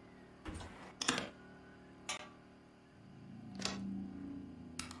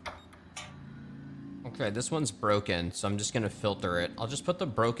 Okay, this one's broken, so I'm just gonna filter it. I'll just put the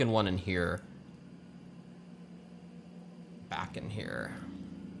broken one in here. Back in here.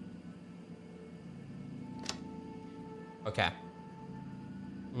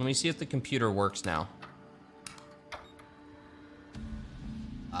 Let me see if the computer works now.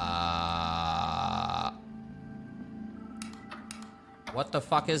 What the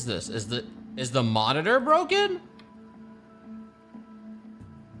fuck is this? Is the monitor broken?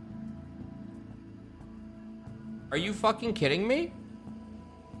 Are you fucking kidding me?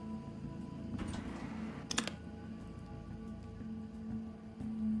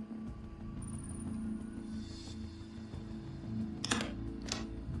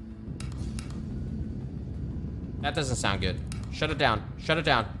 That doesn't sound good. Shut it down. Shut it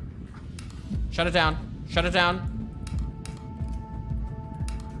down. Shut it down. Shut it down.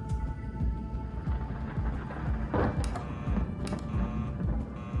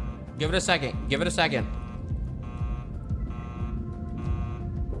 Give it a second. Give it a second.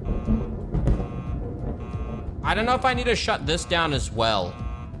 I don't know if I need to shut this down as well.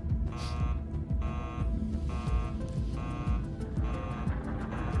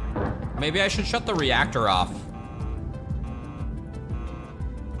 Maybe I should shut the reactor off.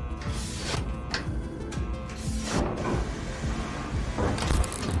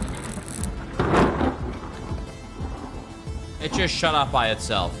 It just shut off by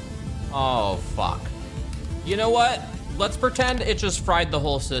itself. Oh, fuck. You know what? Let's pretend it just fried the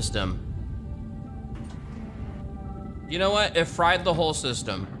whole system. You know what? It fried the whole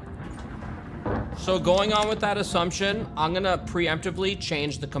system. So going on with that assumption, I'm gonna preemptively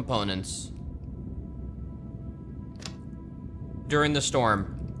change the components during the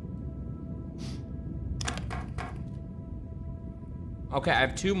storm. Okay, I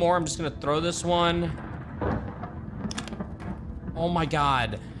have 2 more. I'm just gonna throw this one. Oh my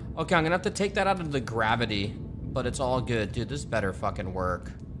God. Okay, I'm gonna have to take that out of the gravity, but it's all good. Dude, this better fucking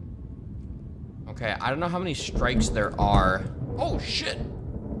work. Okay, I don't know how many strikes there are. Oh, shit.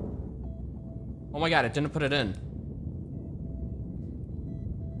 Oh my God, it didn't put it in.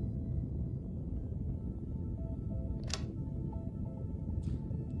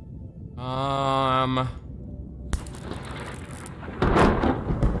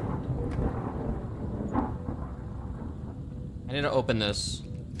 I need to open this.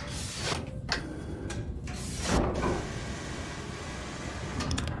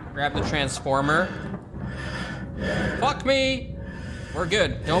 Grab the transformer. Fuck me! We're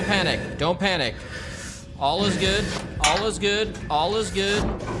good. Don't panic. Don't panic. All is good. All is good. All is good.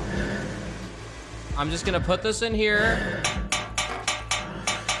 I'm just gonna put this in here.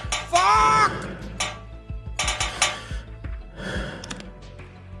 Fuck!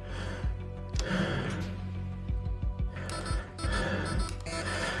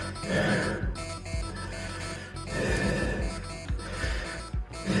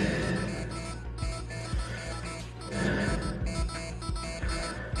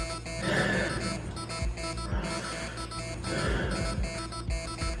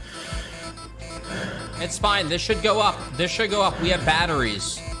 It's fine. This should go up. This should go up. We have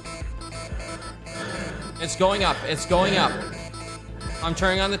batteries. It's going up. It's going up. I'm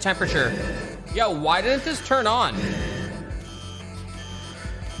turning on the temperature. Yo, why didn't this turn on?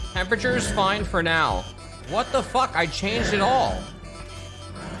 Temperature is fine for now. What the fuck? I changed it all.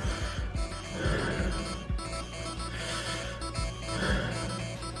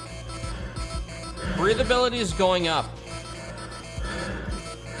 Breathability is going up.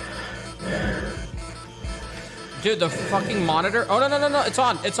 Dude, the fucking monitor. Oh, no, no, no, no. It's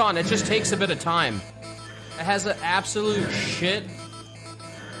on. It's on. It just takes a bit of time. It has an absolute shit.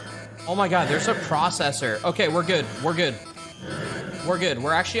 Oh my God, there's a processor. Okay, we're good. We're good. We're good.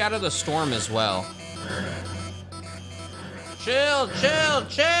 We're actually out of the storm as well. Chill, chill,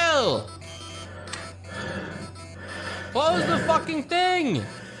 chill. Close the fucking thing.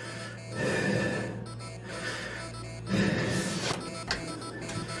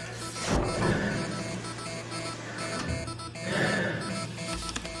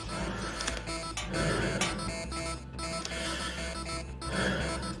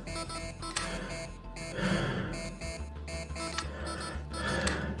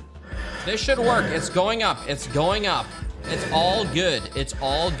 This should work. It's going up. It's going up. It's all good. It's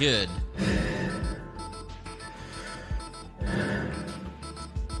all good.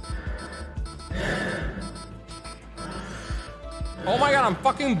 Oh my God, I'm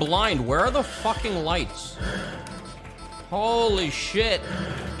fucking blind. Where are the fucking lights? Holy shit.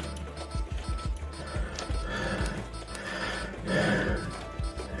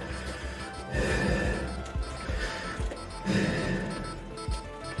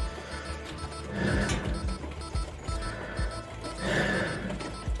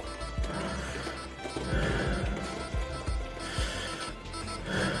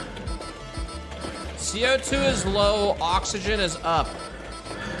 CO2 is low, oxygen is up.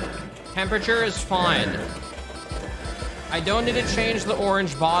 Temperature is fine. I don't need to change the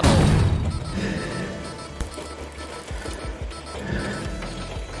orange bottle.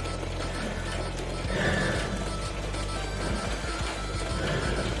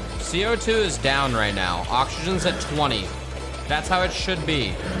 CO2 is down right now. Oxygen's at 20. That's how it should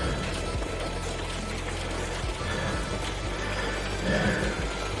be.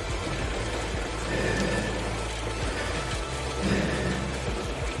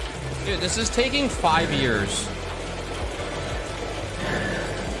 Dude, this is taking 5 years.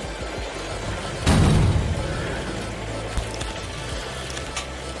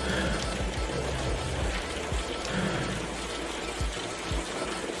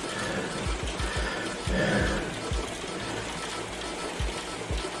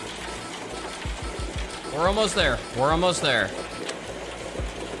 We're almost there. We're almost there.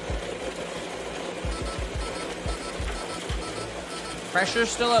 Pressure's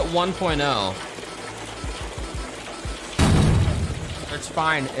still at 1.0. It's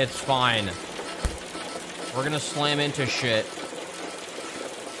fine. It's fine. We're gonna slam into shit.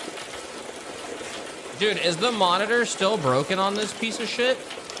 Dude, is the monitor still broken on this piece of shit?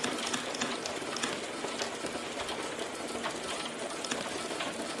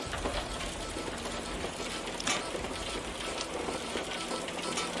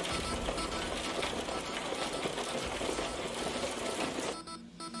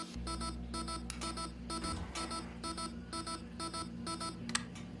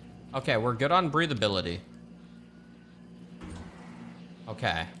 Okay, we're good on breathability.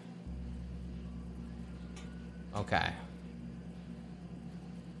 Okay. Okay.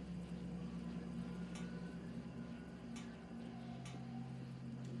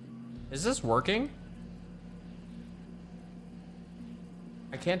 Is this working?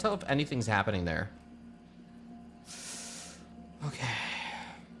 I can't tell if anything's happening there. Okay.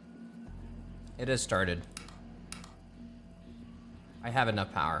 It has started. I have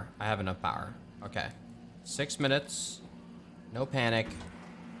enough power. I have enough power. Okay. 6 minutes. No panic.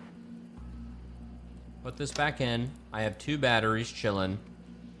 Put this back in. I have 2 batteries chilling.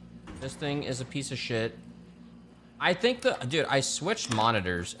 This thing is a piece of shit. I think the... Dude, I switched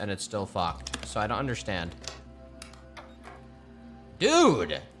monitors and it's still fucked. So I don't understand.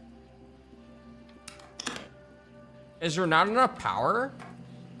 Dude! Is there not enough power?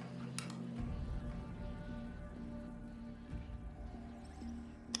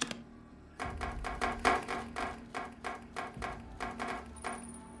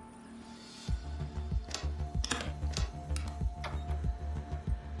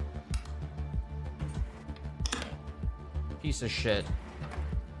 Piece of shit.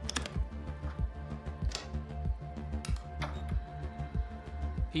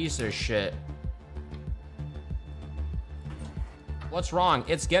 Piece of shit. What's wrong?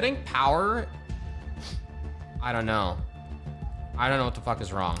 It's getting power. I don't know. I don't know what the fuck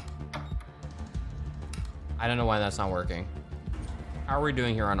is wrong. I don't know why that's not working. How are we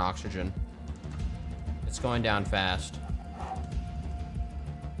doing here on oxygen? It's going down fast.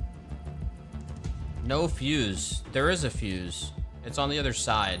 No fuse. There is a fuse. It's on the other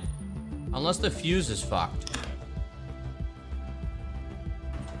side. Unless the fuse is fucked.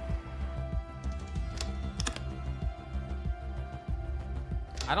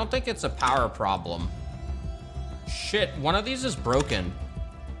 I don't think it's a power problem. Shit, one of these is broken.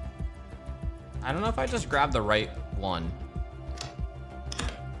 I don't know if I just grabbed the right one.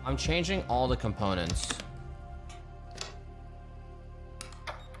 I'm changing all the components.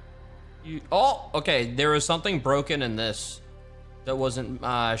 Oh, okay. There was something broken in this that wasn't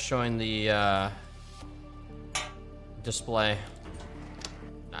showing the display.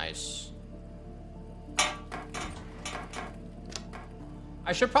 Nice.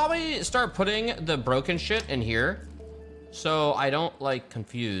 I should probably start putting the broken shit in here so I don't like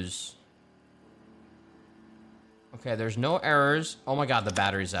confuse. Okay, there's no errors. Oh my god, the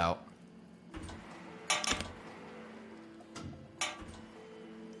battery's out.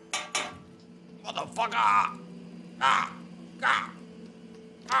 Motherfucker! Ah! Ah!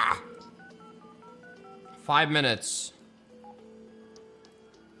 Ah! 5 minutes.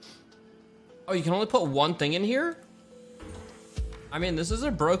 Oh, you can only put one thing in here? I mean, this is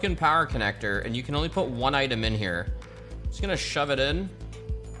a broken power connector, and you can only put one item in here. Just gonna shove it in.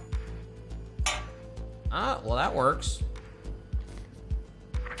 Ah, well, that works.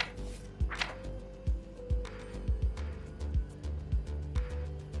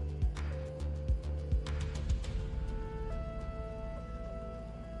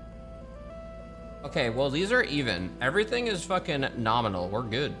 Okay, well, these are even. Everything is fucking nominal. We're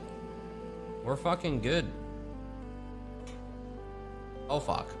good. We're fucking good. Oh,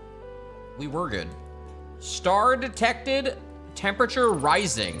 fuck. We were good. Star detected, temperature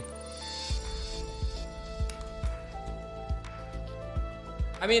rising.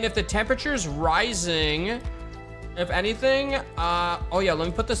 I mean, if the temperature's rising, if anything, oh yeah, let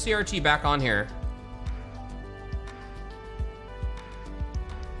me put the CRT back on here.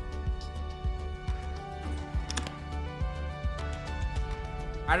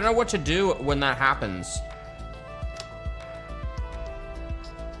 I don't know what to do when that happens.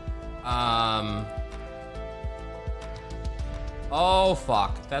 Oh,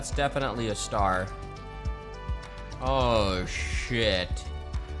 fuck. That's definitely a star. Oh, shit.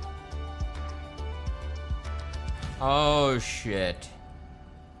 Oh, shit.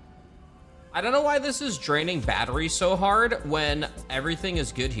 I don't know why this is draining battery so hard when everything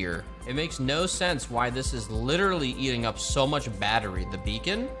is good here. It makes no sense why this is literally eating up so much battery. The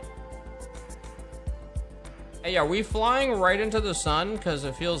beacon? Hey, are we flying right into the sun? Because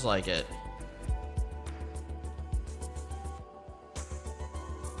it feels like it.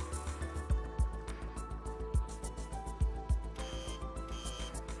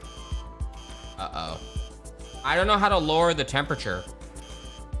 Uh-oh. I don't know how to lower the temperature.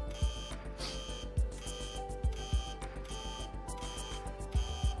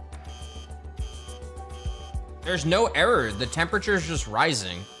 There's no error. The temperature's just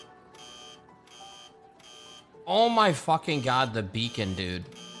rising. Oh my fucking god, the beacon, dude.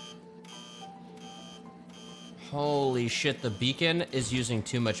 Holy shit, the beacon is using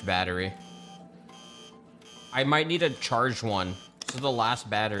too much battery. I might need a charged one. This is the last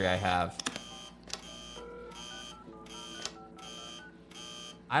battery I have.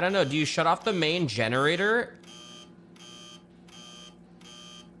 I don't know, do you shut off the main generator?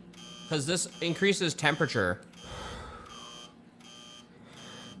 Because this increases temperature.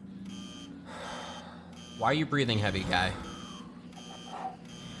 Why are you breathing heavy, guy?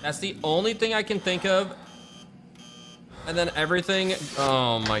 That's the only thing I can think of. And then everything,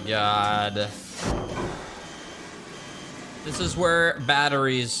 oh my god. This is where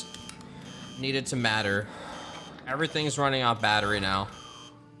batteries needed to matter. Everything's running off battery now.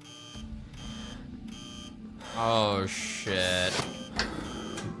 Oh shit.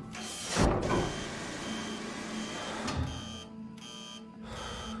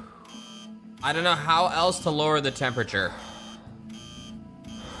 I don't know how else to lower the temperature.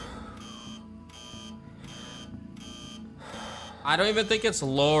 I don't even think it's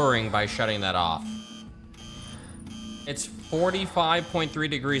lowering by shutting that off. It's 45.3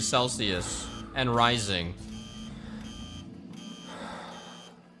 degrees Celsius and rising.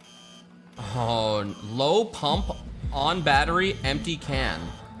 Oh, low pump on battery, empty can.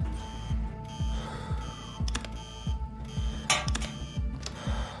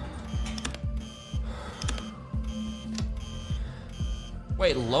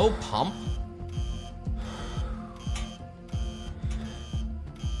 Wait, low pump?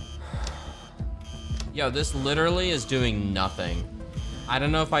 Yo, this literally is doing nothing. I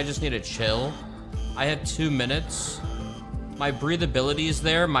don't know if I just need to chill. I have 2 minutes. My breathability is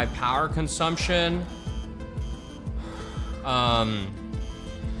there, my power consumption. Well,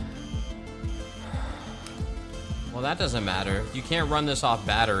 that doesn't matter. You can't run this off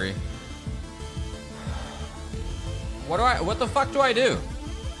battery. What the fuck do I do?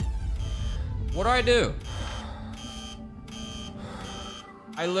 What do I do?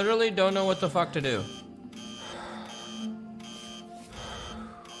 I literally don't know what the fuck to do.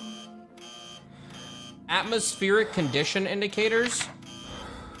 Atmospheric condition indicators.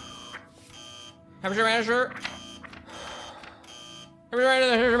 Temperature manager.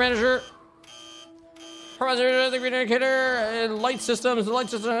 Temperature manager. The green indicator. Light systems. The light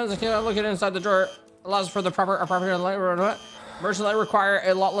systems. Look at inside the drawer. Allows for the proper light. Emergency light require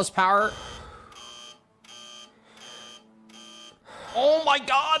a lot less power. Oh my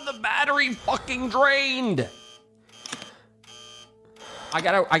god, the battery fucking drained. I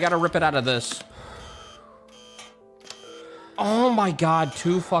gotta rip it out of this. Oh my god,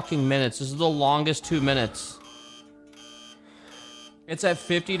 2 fucking minutes. This is the longest 2 minutes. It's at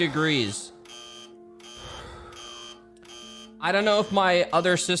 50 degrees. I don't know if my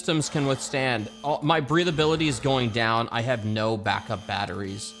other systems can withstand. Oh, my breathability is going down. I have no backup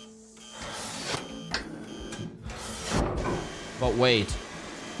batteries. But wait.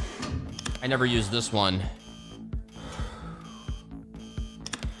 I never used this one.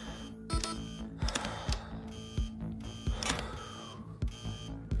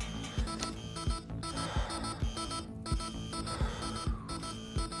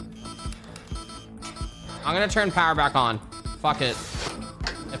 I'm gonna turn power back on. Fuck it.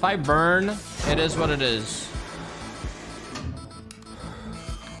 If I burn, it is what it is.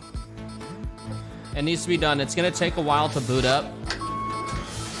 It needs to be done. It's gonna take a while to boot up.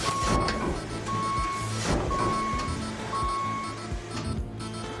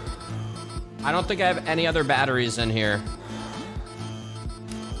 I don't think I have any other batteries in here.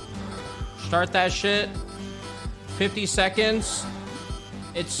 Start that shit. 50 seconds.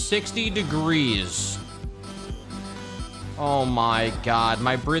 It's 60 degrees. Oh my God,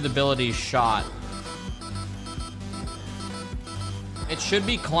 my breathability shot. It should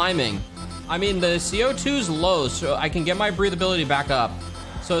be climbing. I mean, the CO2's low, so I can get my breathability back up.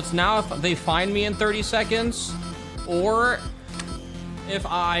 So it's now if they find me in 30 seconds, or if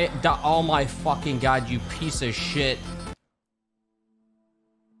I die. Oh my fucking God, you piece of shit.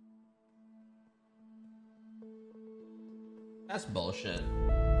 That's bullshit.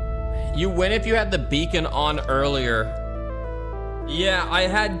 You win if you had the beacon on earlier. Yeah, I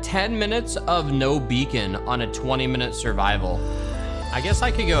had 10 minutes of no beacon on a 20-minute survival. I guess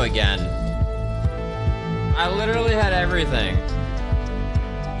I could go again. I literally had everything.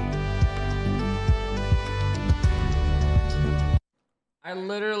 I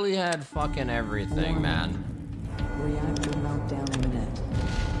literally had fucking everything, man. Reactor meltdown imminent.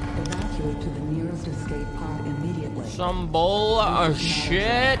 Evacuate to the nearest escape pod immediately. Some bull of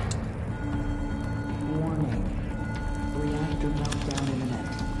shit. Warning. Reactor meltdown imminent.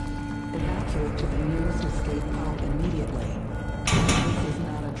 Evacuate to the nearest escape pod immediately. This is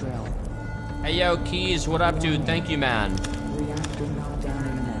not a drill. Hey, yo, Keys, what up, dude? Thank you, man. Reactor meltdown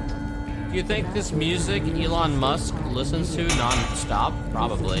imminent. Do you think this music Elon Musk listens to non-stop?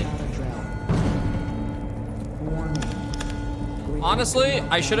 Probably. Honestly,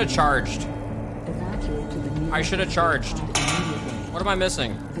 I should have charged. I should have charged. What am I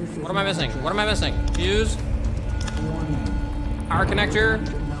missing? What am I missing? What am I missing? Fuse? Power connector?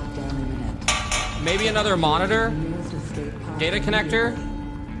 Maybe another monitor? Data connector?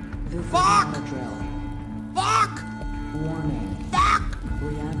 Fuck! Fuck! Fuck!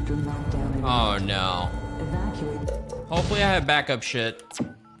 Oh no. Hopefully I have backup shit.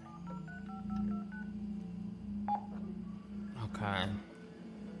 Okay.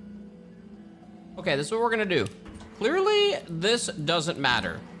 Okay, this is what we're gonna do. Clearly, this doesn't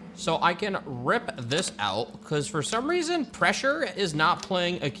matter. So I can rip this out, because for some reason, pressure is not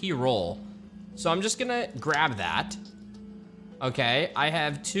playing a key role. So I'm just gonna grab that. Okay, I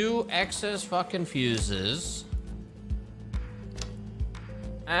have 2 excess fucking fuses.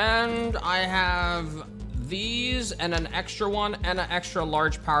 And I have these and an extra one and an extra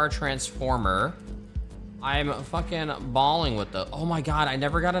large power transformer. I'm fucking balling with the, oh my God, I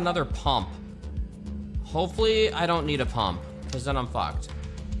never got another pump. Hopefully I don't need a pump, because then I'm fucked.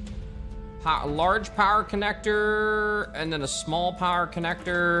 Large power connector, and then a small power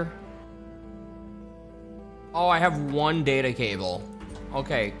connector. Oh, I have 1 data cable.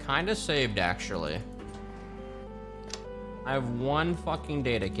 Okay, kind of saved actually. I have 1 fucking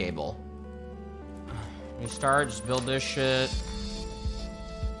data cable. We start, just build this shit.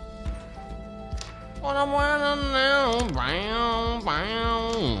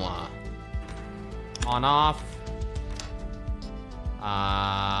 On off.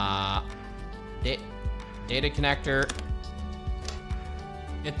 Data connector.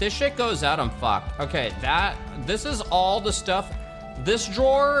 If this shit goes out, I'm fucked. Okay, this is all the stuff. This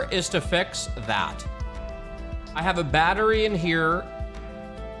drawer is to fix that. I have a battery in here.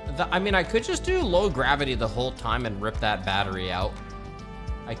 I mean, I could just do low gravity the whole time and rip that battery out.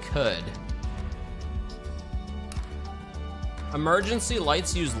 I could. Emergency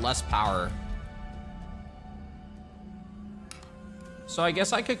lights use less power. So I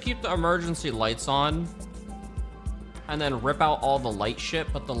guess I could keep the emergency lights on and then rip out all the light shit,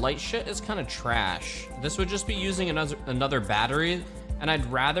 but the light shit is kind of trash. This would just be using another battery, and I'd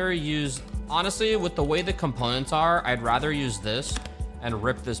rather use, honestly, with the way the components are, I'd rather use this and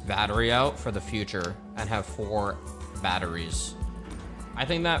rip this battery out for the future and have 4 batteries. I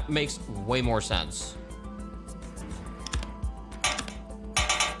think that makes way more sense.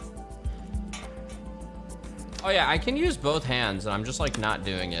 Oh yeah, I can use both hands, and I'm just like not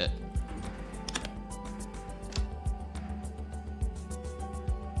doing it.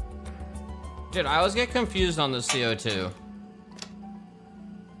 Dude, I always get confused on the CO2.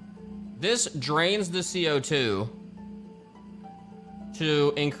 This drains the CO2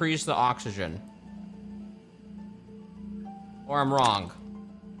 to increase the oxygen. Or I'm wrong.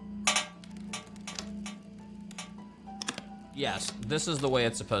 Yes, this is the way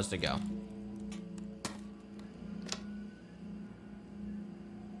it's supposed to go.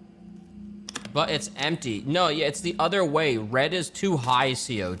 But it's empty. No, yeah, it's the other way. Red is too high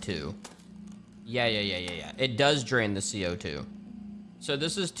CO2. Yeah. It does drain the CO2. So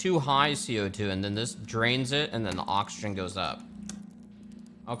this is too high CO2, and then this drains it, and then the oxygen goes up.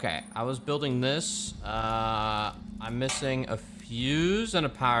 Okay, I was building this. I'm missing a fuse and a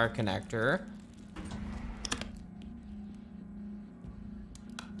power connector.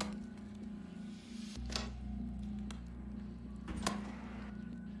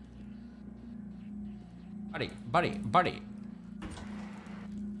 Buddy.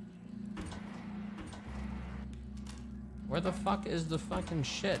 Where the fuck is the fucking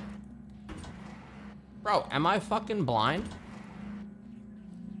shit? Bro, am I fucking blind?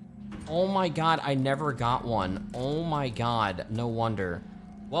 Oh my god, I never got one. Oh my god, no wonder.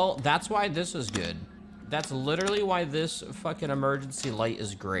 Well, that's why this is good. That's literally why this fucking emergency light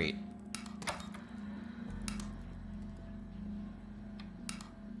is great.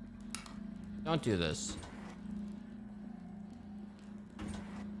 Don't do this.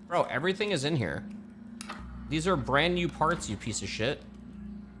 Bro, everything is in here. These are brand new parts, you piece of shit.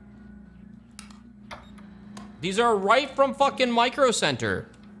 These are right from fucking Micro Center.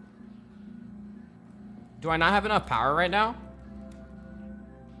 Do I not have enough power right now?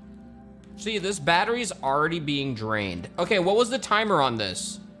 See, this battery's already being drained. Okay, what was the timer on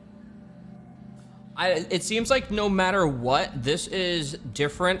this? It seems like no matter what, this is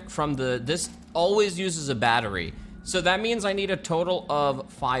different from this always uses a battery. So that means I need a total of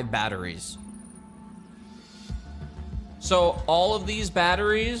 5 batteries. So all of these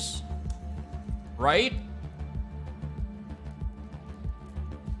batteries, right?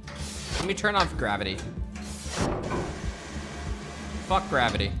 Let me turn off gravity. Fuck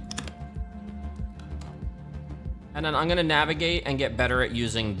gravity. And then I'm gonna navigate and get better at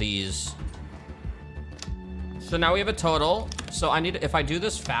using these. So now we have a total. So I need, if I do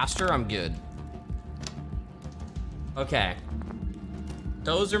this faster, I'm good. Okay.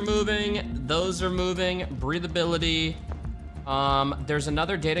 Those are moving, breathability. There's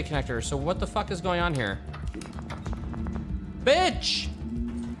another data connector. So what the fuck is going on here? Bitch!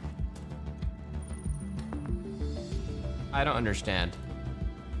 I don't understand.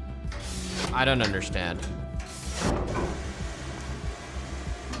 I don't understand.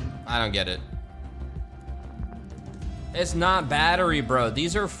 I don't get it. It's not battery, bro.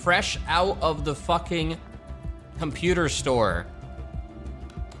 These are fresh out of the fucking computer store.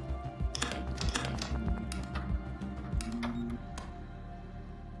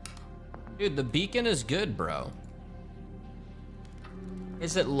 Dude, the beacon is good, bro.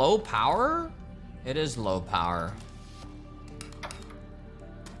 Is it low power? It is low power.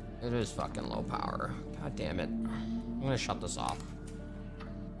 It is fucking low power. God damn it. I'm gonna shut this off.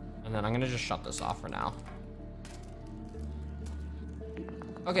 And then I'm gonna just shut this off for now.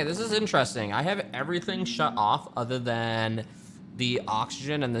 Okay, this is interesting. I have everything shut off other than the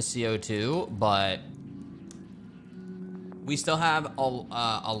oxygen and the CO2, but we still have a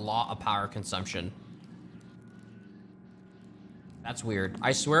lot of power consumption. That's weird.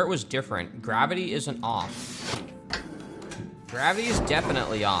 I swear it was different. Gravity isn't off. Gravity is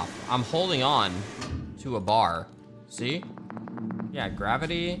definitely off. I'm holding on to a bar. See? Yeah,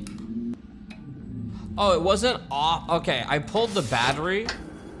 gravity. Oh, it wasn't off. Okay, I pulled the battery.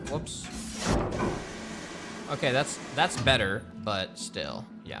 Whoops. Okay, that's better, but still.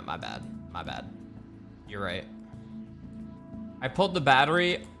 Yeah, my bad. My bad. You're right. I pulled the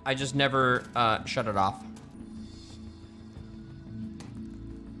battery. I just never shut it off.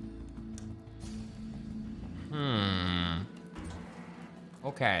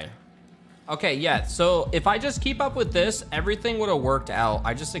 Okay. Okay, yeah, so if I just keep up with this, everything would have worked out.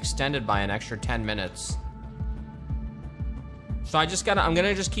 I just extended by an extra 10 minutes. So I'm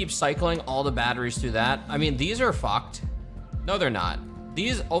gonna just keep cycling all the batteries through that. I mean, these are fucked. No, they're not.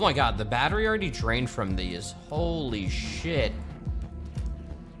 These, oh my God, the battery already drained from these. Holy shit.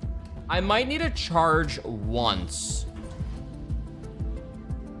 I might need to charge once.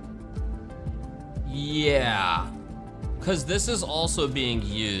 Yeah. Because this is also being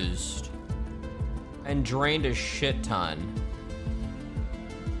used and drained a shit ton.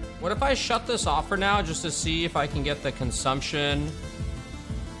 What if I shut this off for now just to see if I can get the consumption?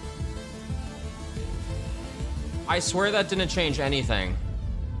 I swear that didn't change anything.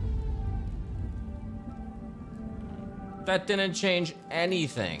 That didn't change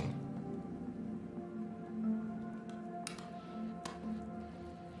anything.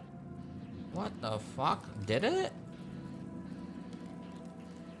 What the fuck? Did it?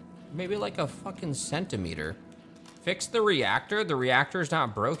 Maybe like a fucking centimeter. Fix the reactor. The reactor's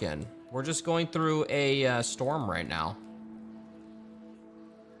not broken. We're just going through a storm right now.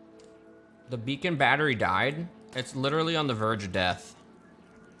 The beacon battery died. It's literally on the verge of death.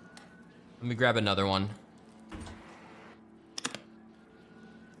 Let me grab another one.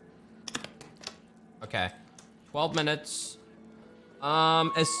 Okay. 12 minutes.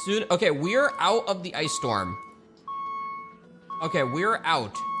 As soon... Okay, we're out of the ice storm. Okay, we're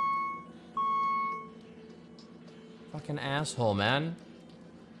out. Fucking asshole, man.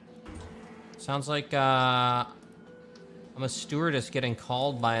 Sounds like, I'm a stewardess getting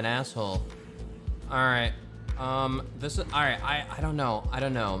called by an asshole. Alright. This is... Alright, I don't know. I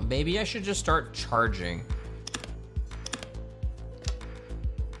don't know. Maybe I should just start charging.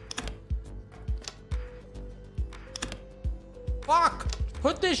 Fuck!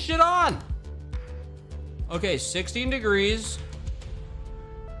 Put this shit on! Okay, 16 degrees.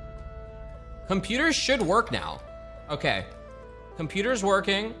 Computers should work now. Okay. Computer's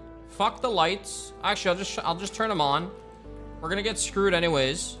working. Fuck the lights. Actually, I'll just turn them on. We're gonna get screwed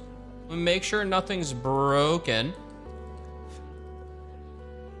anyways. Make sure nothing's broken.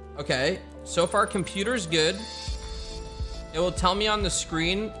 Okay. So far, computer's good. It will tell me on the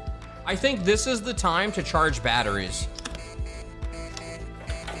screen. I think this is the time to charge batteries.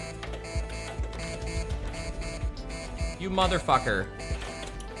 You motherfucker.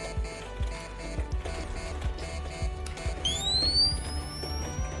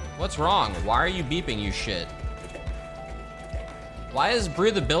 What's wrong? Why are you beeping, you shit? Why is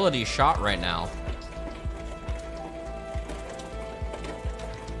breathability shot right now?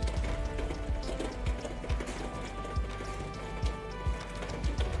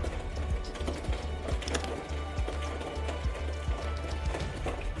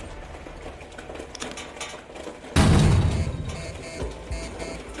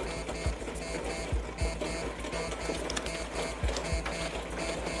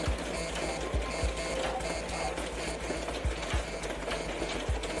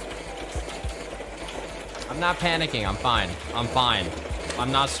 I'm not panicking. I'm fine. I'm fine.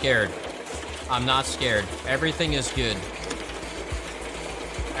 I'm not scared. I'm not scared. Everything is good.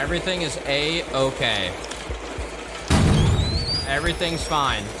 Everything is A-okay. Everything's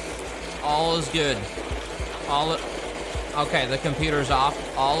fine. All is good. Okay, the computer's off.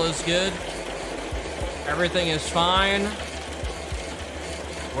 All is good. Everything is fine.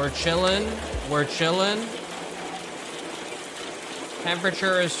 We're chilling. We're chilling.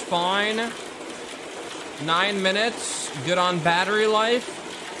 Temperature is fine. 9 minutes. Good on battery life.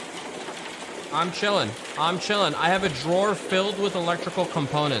 I'm chilling. I'm chilling. I have a drawer filled with electrical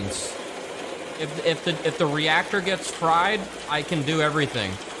components. If the reactor gets fried, I can do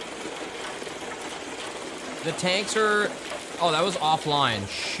everything. The tanks are... Oh, that was offline.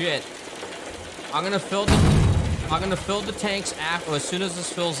 Shit. I'm gonna fill the tanks after, as soon as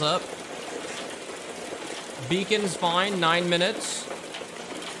this fills up. Beacon's fine. 9 minutes.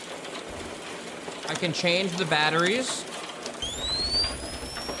 I can change the batteries.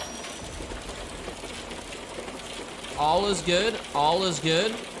 All is good. All is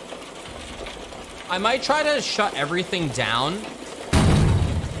good. I might try to shut everything down.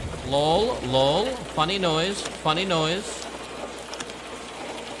 Lol, lol. Funny noise. Funny noise.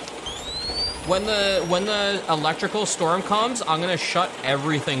 When the electrical storm comes, I'm gonna shut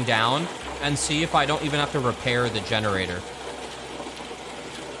everything down and see if I don't even have to repair the generator.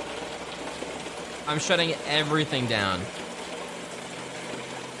 I'm shutting everything down.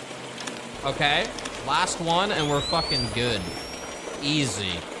 Okay. Last one, and we're fucking good.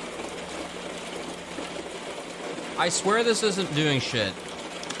 Easy. I swear this isn't doing shit.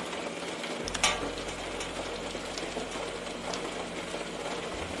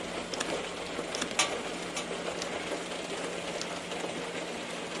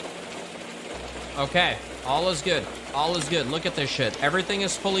 Okay. All is good. All is good. Look at this shit. Everything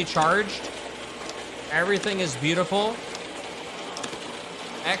is fully charged. Everything is beautiful.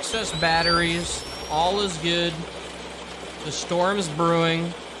 Excess batteries. All is good. The storm's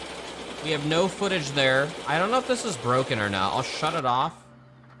brewing. We have no footage there. I don't know if this is broken or not. I'll shut it off.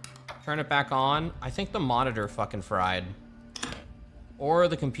 Turn it back on. I think the monitor fucking fried. Or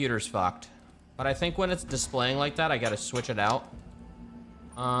the computer's fucked. But I think when it's displaying like that, I gotta switch it out.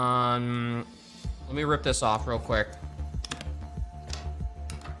 Let me rip this off real quick.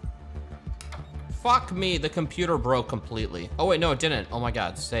 Fuck me, the computer broke completely. Oh wait, no it didn't. Oh my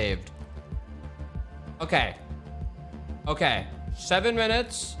god, saved. Okay. Okay, 7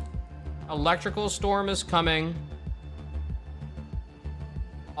 minutes. Electrical storm is coming.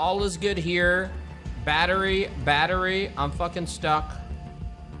 All is good here. Battery, I'm fucking stuck.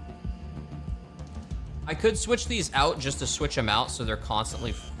 I could switch these out just to switch them out so they're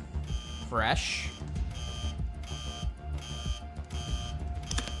constantly fresh.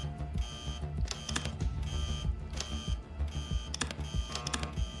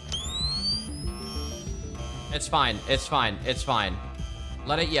 It's fine, it's fine, it's fine.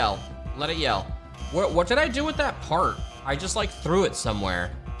 Let it yell, let it yell. What did I do with that part? I just like threw it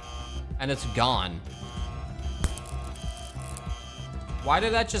somewhere and it's gone. Why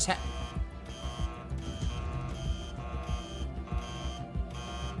did that just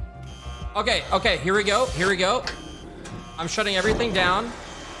Okay, here we go. I'm shutting everything down.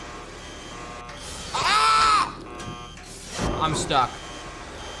 Ah! I'm stuck.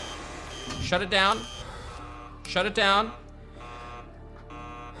 Shut it down. Shut it down.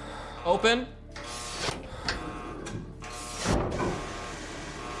 Open.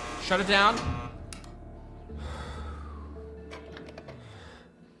 Shut it down.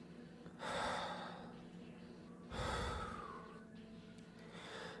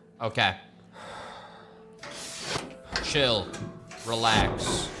 Okay. Chill.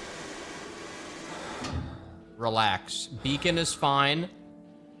 Relax. Relax. Beacon is fine.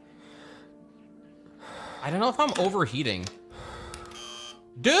 I don't know if I'm overheating.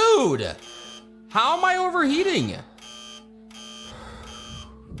 Dude! How am I overheating?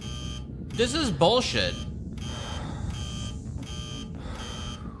 This is bullshit.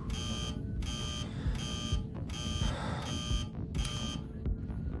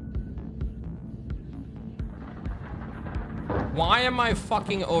 Why am I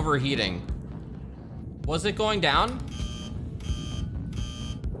fucking overheating? Was it going down?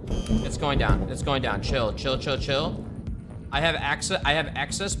 It's going down. It's going down. Chill, chill, chill, chill. I have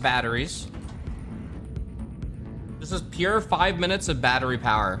excess batteries. This is pure 5 minutes of battery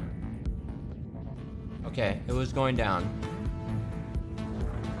power. Okay, it was going down.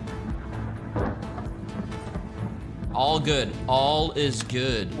 All good. All is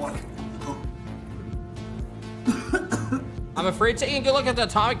good. I'm afraid taking a good look at the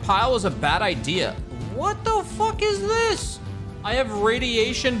atomic pile was a bad idea. What the fuck is this? I have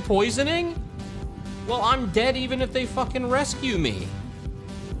radiation poisoning? Well, I'm dead even if they fucking rescue me.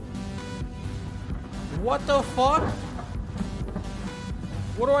 What the fuck?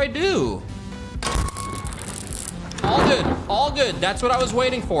 What do I do? All good, all good. That's what I was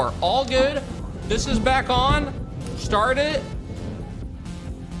waiting for. All good. This is back on. Start it.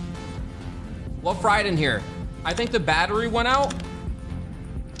 What fried in here? I think the battery went out.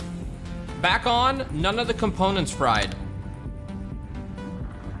 Back on. None of the components fried.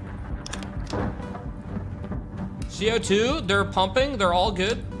 CO2, they're pumping. They're all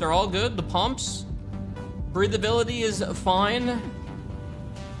good. They're all good. The pumps. Breathability is fine.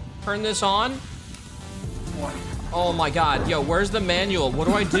 Turn this on. Oh my God. Yo, where's the manual? What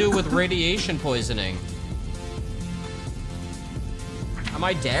do I do with radiation poisoning? Am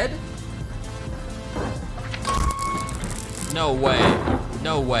I dead? No way.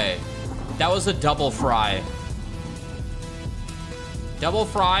 No way. That was a double fry. Double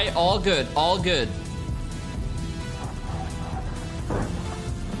fry, all good, all good.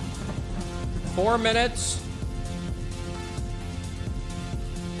 4 minutes.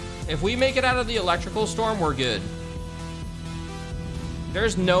 If we make it out of the electrical storm, we're good.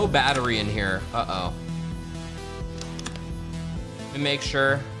 There's no battery in here. Uh-oh. Let me make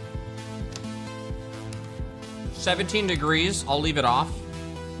sure. 17 degrees, I'll leave it off.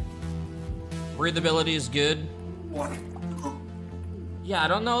 Breathability is good. Yeah, I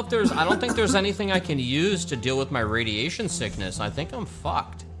don't know if there's, I don't think there's anything I can use to deal with my radiation sickness. I think I'm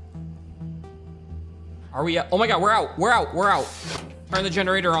fucked. Are we, oh my God, we're out, we're out, we're out. Turn the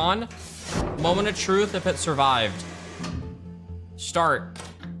generator on. Moment of truth if it survived. Start.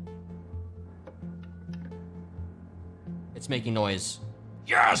 It's making noise.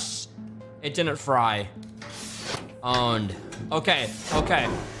 Yes! It didn't fry. Owned. Okay, okay.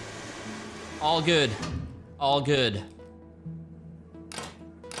 All good. All good.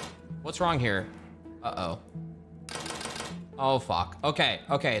 What's wrong here? Uh-oh. Oh, fuck. Okay,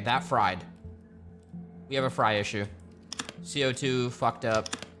 okay, that fried. We have a fry issue. CO2 fucked up.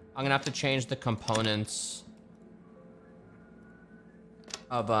 I'm gonna have to change the components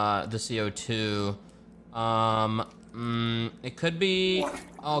of the CO2. It could be,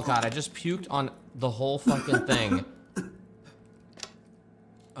 oh God, I just puked on the whole fucking thing.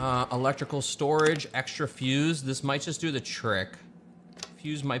 Electrical storage, extra fuse. This might just do the trick.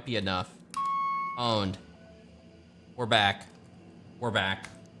 Fuse might be enough. Owned. We're back. We're back.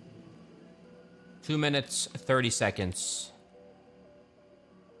 2 minutes, 30 seconds.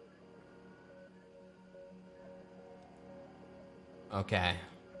 Okay.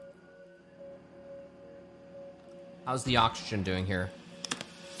 How's the oxygen doing here?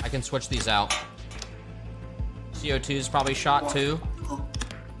 I can switch these out. CO2 is probably shot too.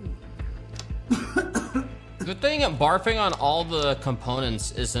 Good thing barfing on all the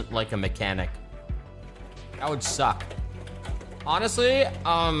components isn't like a mechanic. That would suck. Honestly,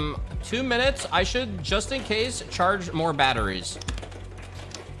 2 minutes. I should, just in case, charge more batteries.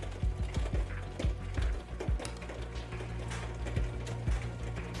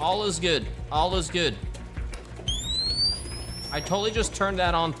 All is good. All is good. I totally just turned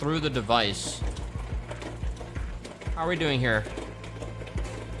that on through the device. How are we doing here?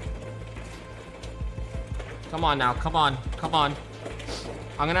 Come on now, come on, come on.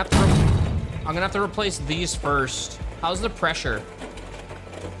 I'm gonna have to replace these first. How's the pressure?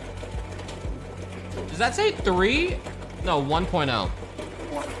 Does that say 3? No, 1.0.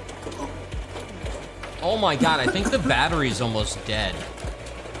 Oh my god, I think the battery's almost dead.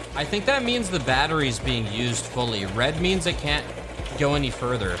 I think that means the battery's being used fully. Red means it can't go any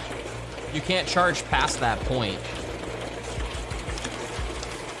further. You can't charge past that point.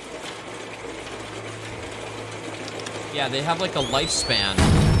 Yeah, they have like a lifespan.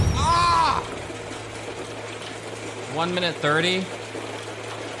 Ah! 1 minute 30.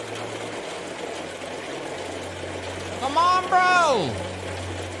 Come on, bro!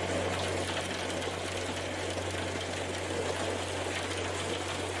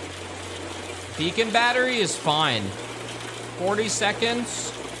 Beacon battery is fine. 40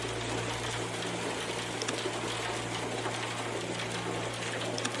 seconds.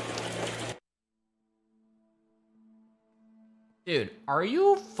 Dude, are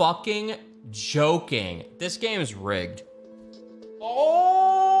you fucking joking? This game's rigged.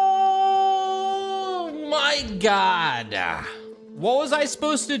 Oh my god. What was I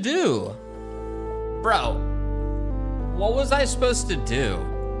supposed to do? Bro, what was I supposed to do?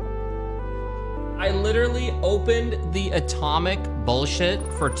 I literally opened the atomic bullshit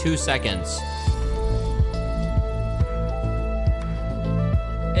for 2 seconds.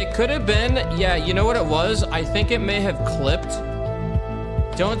 It could have been, yeah, you know what it was? I think it may have clipped.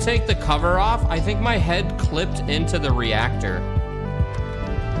 Don't take the cover off. I think my head clipped into the reactor.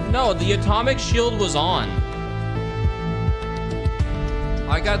 No, the atomic shield was on.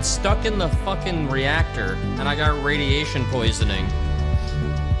 I got stuck in the fucking reactor and I got radiation poisoning.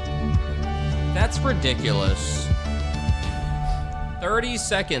 That's ridiculous. 30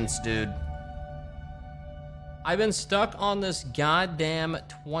 seconds, dude. I've been stuck on this goddamn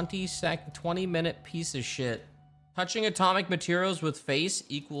 20-minute piece of shit. Touching atomic materials with face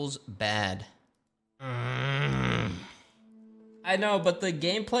equals bad. I know, but the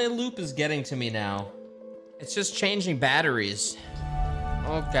gameplay loop is getting to me now. It's just changing batteries.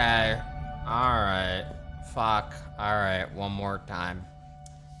 Okay. All right. Fuck. All right. One more time.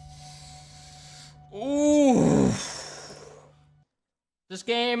 Ooh. This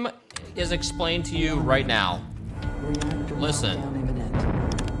game is explained to you right now. Listen.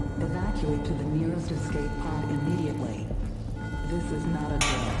 Evacuate to the nearest escape pod immediately. This is not a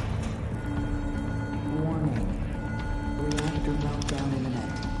drill. Warning. Reactor meltdown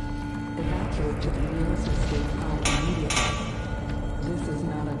imminent. Evacuate to the nearest escape pod immediately. This is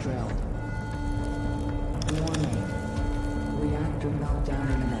not a drill. Warning. Reactor meltdown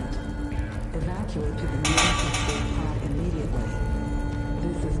imminent. Evacuate to the nearest escape pod immediately.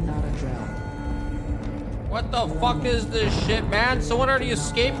 This is not a drill. What the fuck is this shit, man? Someone already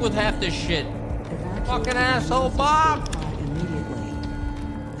escaped with half this shit. Evacuate Fucking to the asshole, nearest Bob! escape pod immediately.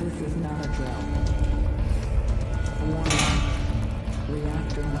 This is not a drill. Warning.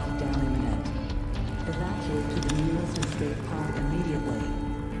 Reactor meltdown imminent. Evacuate to the nearest escape pod immediately.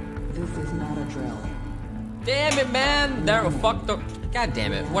 This is not a drill. Damn it, man! That fuck the. God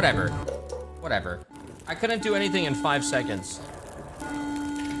damn it. Whatever. Whatever. I couldn't do anything in 5 seconds.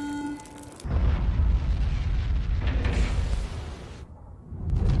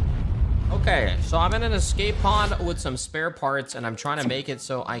 Okay, so I'm in an escape pod with some spare parts, and I'm trying to make it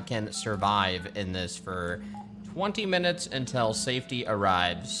so I can survive in this for 20 minutes until safety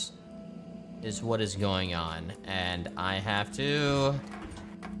arrives, is what is going on. And I have to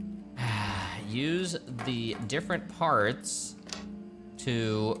use the different parts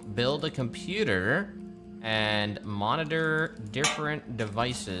to build a computer and monitor different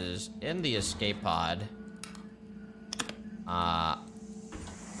devices in the escape pod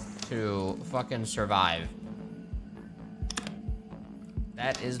to fucking survive.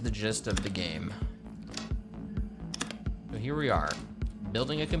 That is the gist of the game. So here we are,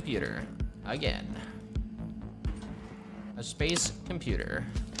 building a computer again. A space computer.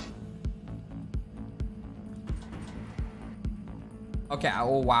 Okay,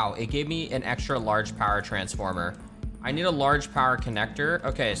 oh wow, it gave me an extra large power transformer. I need a large power connector.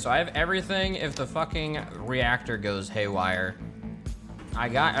 Okay, so I have everything if the fucking reactor goes haywire. I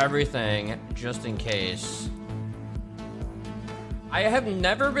got everything just in case. I have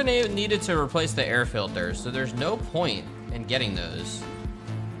never been needed to replace the air filters, so there's no point in getting those.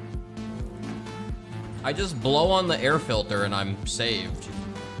 I just blow on the air filter and I'm saved.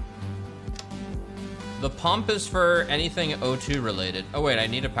 The pump is for anything O2 related. Oh wait, I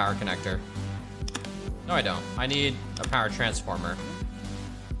need a power connector. No, I don't. I need a power transformer.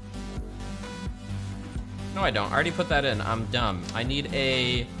 No, I don't. I already put that in. I'm dumb. I need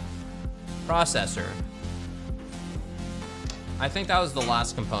a processor. I think that was the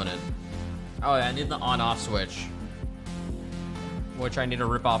last component. Oh yeah, I need the on-off switch, which I need to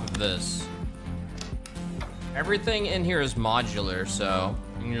rip off of this. Everything in here is modular, so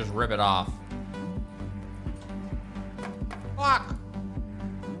you can just rip it off. Fuck!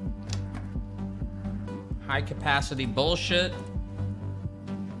 High capacity bullshit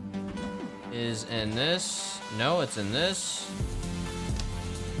is in this. No, it's in this.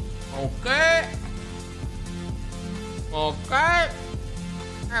 Okay. Okay.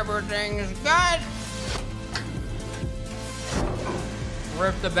 Everything's good.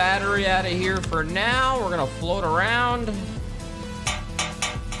 Rip the battery out of here for now. We're gonna float around.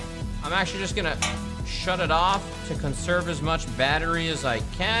 I'm actually just gonna shut it off to conserve as much battery as I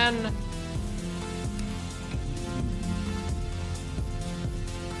can.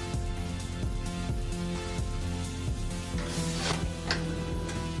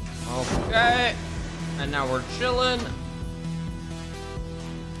 Okay, and now we're chilling.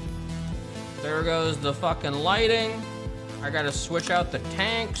 There goes the fucking lighting. I gotta switch out the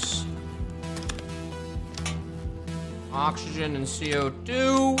tanks. Oxygen and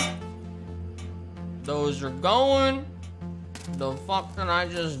CO2. Those are going. The fuck can I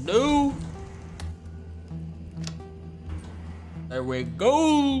just do? There we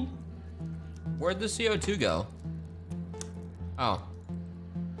go. Where'd the CO2 go? Oh.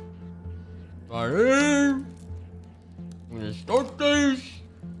 Right here. I'm gonna start this.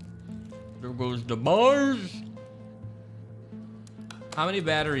 There goes the bars. How many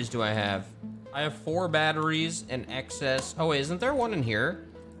batteries do I have? I have 4 batteries in excess. Oh wait, isn't there one in here?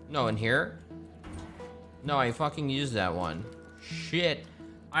 No, in here? No, I fucking used that one. Shit.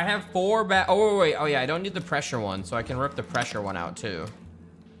 I have 4 oh wait, oh yeah, I don't need the pressure one, so I can rip the pressure one out too.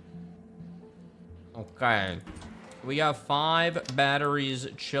 Okay. We got 5 batteries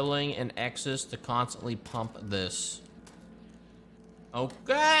chilling in excess to constantly pump this.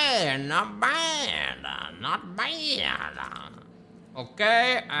 Okay, not bad, not bad.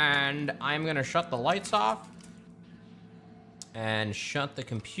 Okay, and I'm gonna shut the lights off and shut the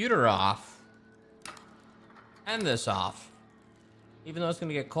computer off and this off. Even though it's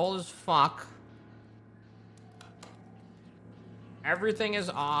gonna get cold as fuck. Everything is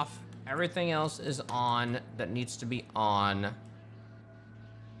off. Everything else is on that needs to be on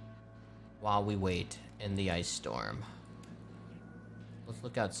while we wait in the ice storm. Let's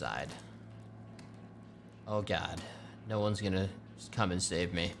look outside. Oh God, no one's gonna just come and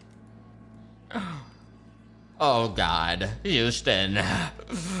save me. Oh God, Houston,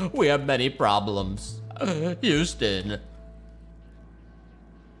 we have many problems. Houston.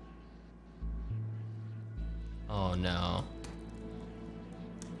 Oh no.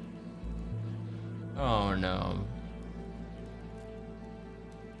 Oh no.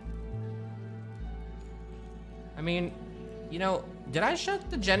 I mean, you know, did I shut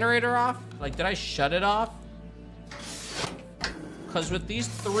the generator off? Like, did I shut it off? Because with these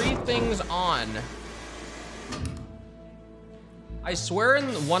 3 things on, I swear in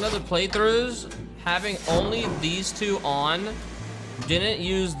one of the playthroughs, having only these 2 on didn't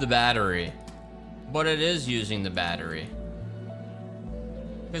use the battery, but it is using the battery.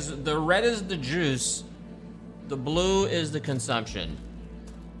 Because the red is the juice, the blue is the consumption.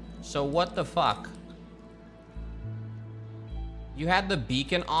 So what the fuck? You had the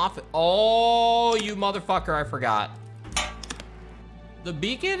beacon off? Oh, you motherfucker, I forgot. The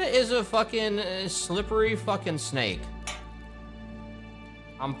beacon is a fucking slippery fucking snake.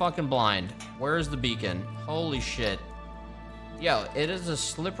 I'm fucking blind. Where is the beacon? Holy shit. Yo, it is a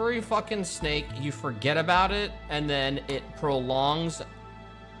slippery fucking snake. You forget about it, and then it prolongs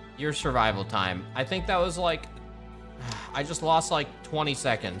your survival time. I think that was like, I just lost like 20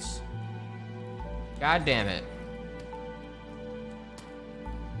 seconds. God damn it.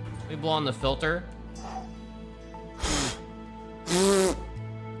 We blow on the filter.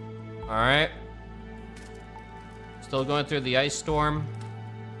 All right. Still going through the ice storm.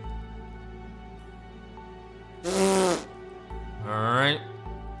 All right.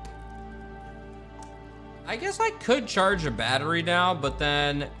 I guess I could charge a battery now, but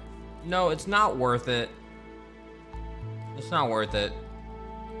then no, it's not worth it. It's not worth it.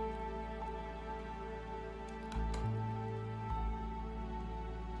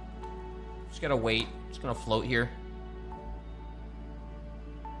 Just gotta wait. Just gonna float here.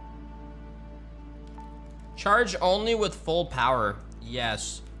 Charge only with full power.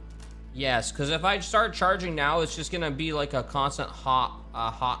 Yes. Yes, because if I start charging now, it's just gonna be like a constant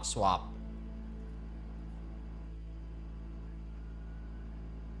hot swap.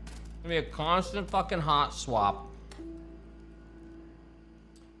 It's gonna be a constant fucking hot swap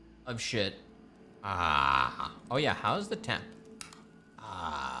of shit. Oh yeah, how's the temp?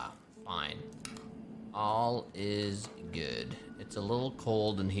 Fine. All is good. It's a little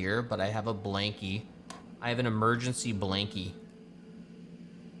cold in here, but I have a blankie. I have an emergency blankie.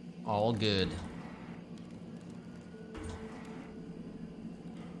 All good.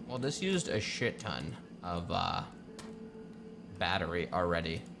 Well, this used a shit ton of battery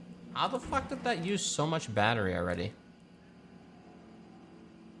already. How the fuck did that use so much battery already?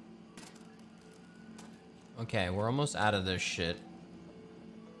 Okay, we're almost out of this shit.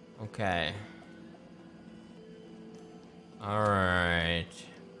 Okay. Alright.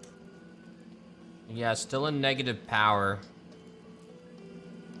 Yeah, still in negative power.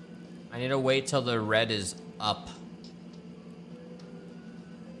 I need to wait till the red is up.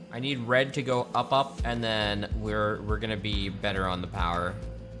 I need red to go up, and then we're gonna be better on the power.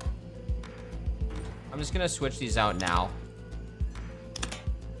 I'm just gonna switch these out now,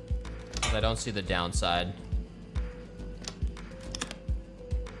 because I don't see the downside.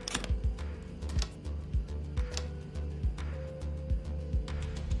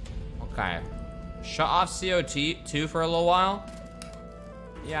 Okay. Shut off CO2 for a little while.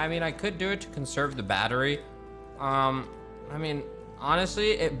 Yeah, I mean, I could do it to conserve the battery. I mean,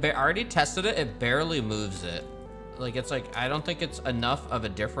 honestly, I already tested it. It barely moves it. Like, it's like, I don't think it's enough of a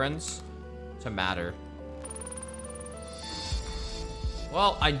difference to matter.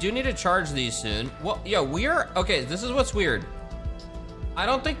 Well, I do need to charge these soon. Well, yeah, okay, this is what's weird. I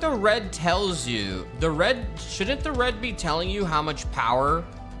don't think the red tells you. Shouldn't the red be telling you how much power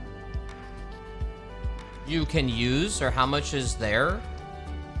you can use or how much is there?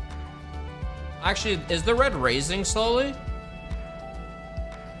 Actually, is the red raising slowly?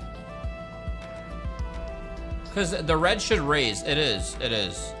 Because the red should raise. It is. It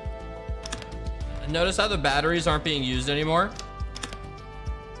is. Notice how the batteries aren't being used anymore?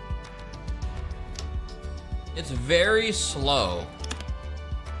 It's very slow.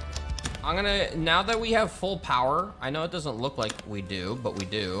 Now that we have full power, I know it doesn't look like we do, but we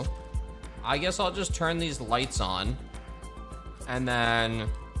do. I guess I'll just turn these lights on and then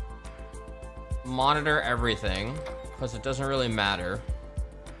monitor everything, because it doesn't really matter.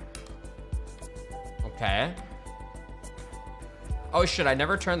 Okay. Oh shit, I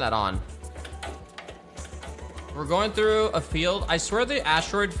never turned that on. We're going through a field. I swear the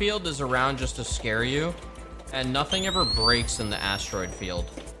asteroid field is around just to scare you, and nothing ever breaks in the asteroid field.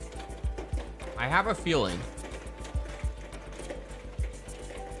 I have a feeling.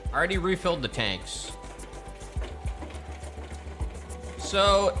 I already refilled the tanks.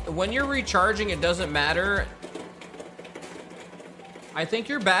 So when you're recharging, it doesn't matter. I think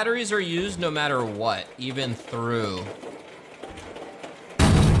your batteries are used no matter what, even through.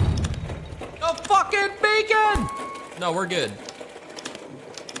 Oh, fucking bacon! No, we're good.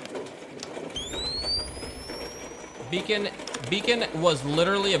 Beacon was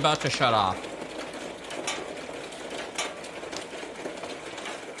literally about to shut off.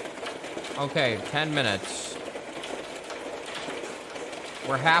 Okay, 10 minutes.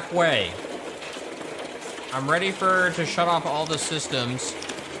 We're halfway. I'm ready to shut off all the systems.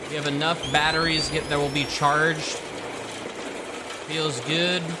 We have enough batteries that will be charged. Feels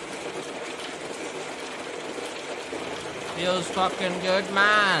good. Feels fucking good,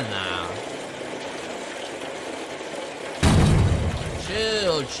 man.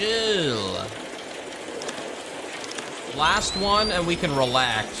 Chill, chill. Last one and we can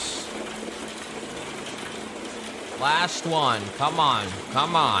relax. Last one. Come on.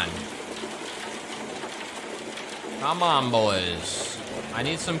 Come on. Come on, boys. I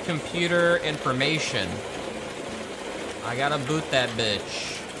need some computer information. I gotta boot that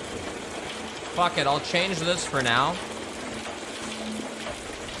bitch. Fuck it, I'll change this for now.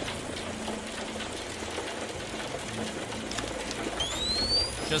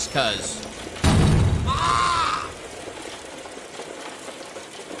 Just cuz. Ah!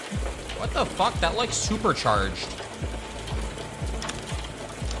 What the fuck? That like supercharged.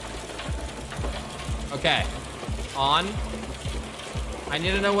 Okay. On. I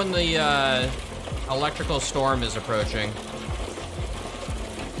need to know when the electrical storm is approaching.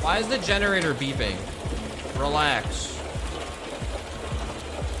 Why is the generator beeping? Relax.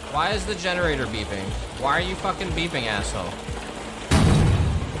 Why is the generator beeping? Why are you fucking beeping, asshole?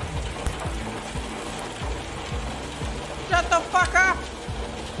 Shut the fuck up!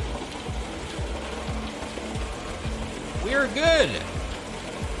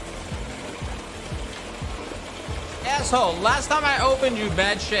 asshole. Last time I opened you,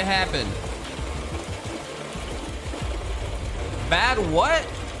 bad shit happened. Bad what?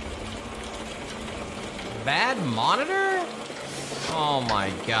 Bad monitor? Oh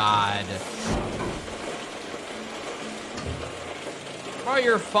my god. Oh,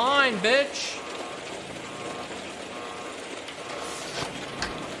 you're fine, bitch.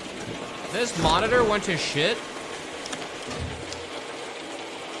 This monitor went to shit.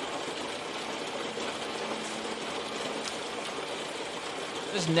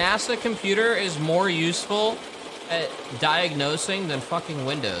 This NASA computer is more useful at diagnosing than fucking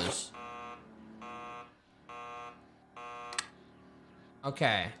Windows.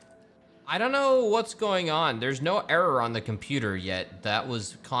 Okay. I don't know what's going on. There's no error on the computer yet. That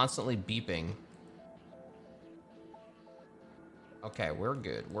was constantly beeping. Okay, we're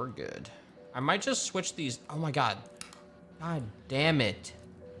good. We're good. I might just switch these. Oh my god. God damn it.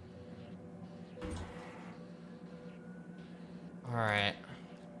 All right.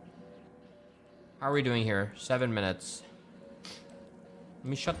 How are we doing here? 7 minutes. Let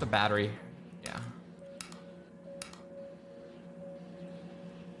me shut the battery. Yeah.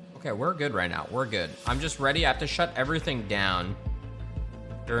 Okay, we're good right now. We're good. I'm just ready. I have to shut everything down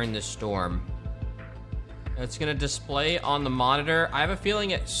during this storm. It's gonna display on the monitor. I have a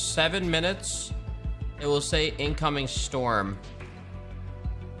feeling at 7 minutes, it will say incoming storm.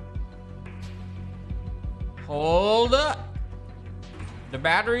 Hold up. The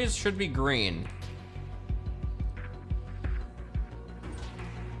batteries should be green.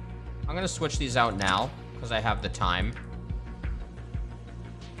 I'm gonna switch these out now because I have the time.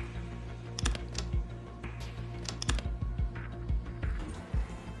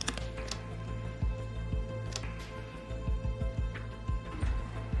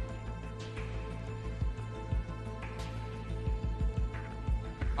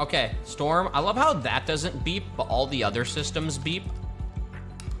 Okay, storm. I love how that doesn't beep, but all the other systems beep.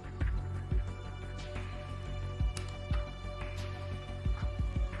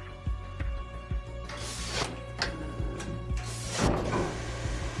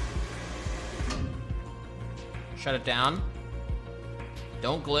 Shut it down.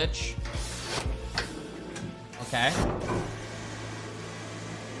 Don't glitch. Okay.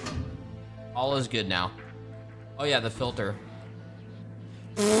 All is good now. Oh yeah, the filter.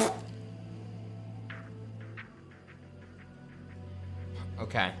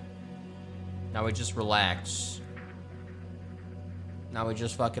 Okay. Now we just relax. Now we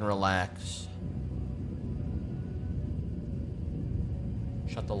just fucking relax.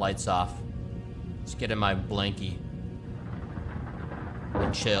 Shut the lights off. Let's get in my blankie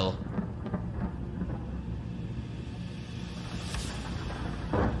and chill.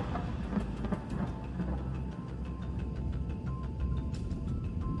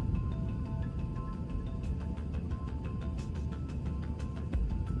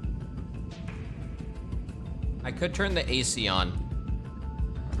 I could turn the AC on.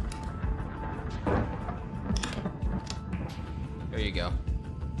 There you go.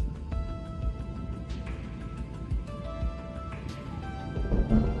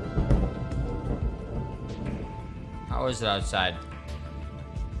 How is it outside?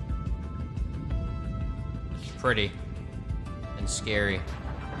 It's pretty and scary.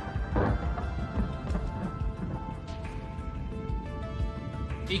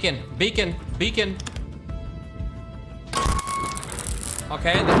 Beacon, beacon, beacon.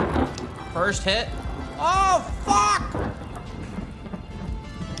 Okay, the first hit. Oh, fuck!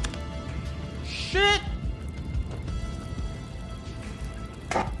 Shit!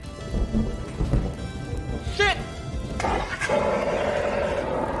 Shit!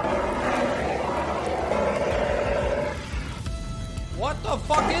 What the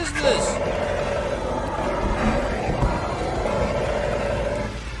fuck is this?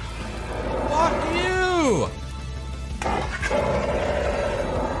 Fuck you!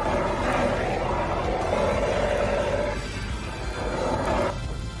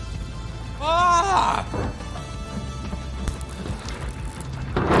 Ah!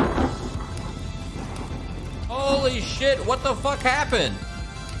 Holy shit, what the fuck happened?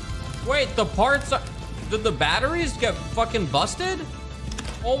 Wait, the parts are... Did the batteries get fucking busted?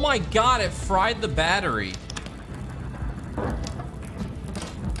 Oh my god, it fried the battery.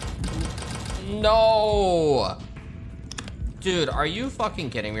 No! Dude, are you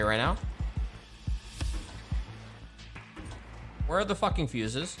fucking kidding me right now? Where are the fucking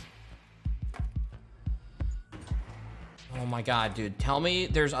fuses? Oh my god, dude. Tell me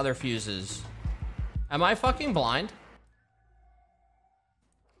there's other fuses. Am I fucking blind?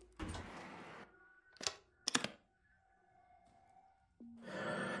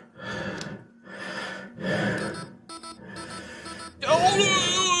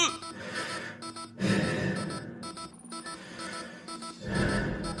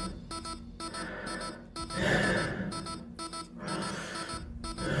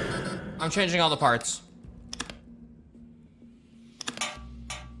 changing all the parts.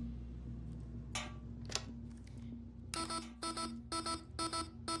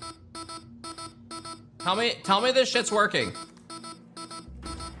 Tell me this shit's working.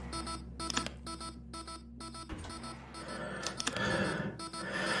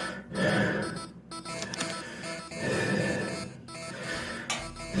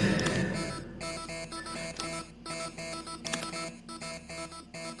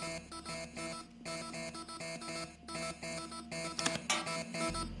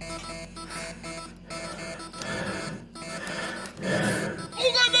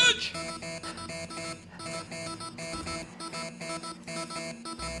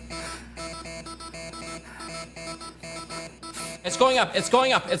 It's going up, it's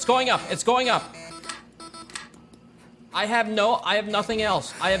going up, it's going up, it's going up. I have nothing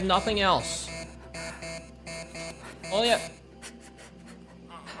else. I have nothing else. Only a...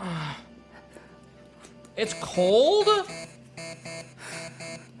 It's cold?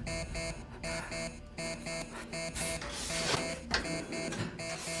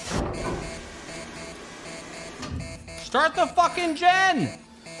 Start the fucking gen!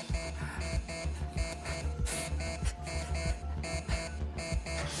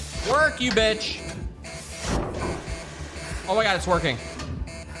 Work, you bitch! Oh my god, it's working.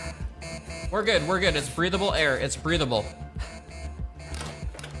 We're good, we're good. It's breathable air, it's breathable.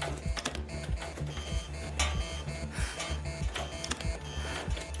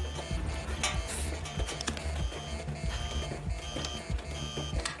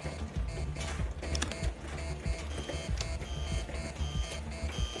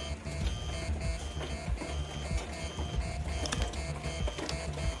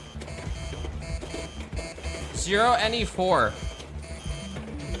 Zero NE4.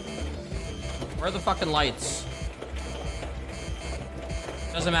 Where are the fucking lights?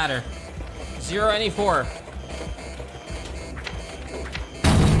 Doesn't matter. Zero NE4.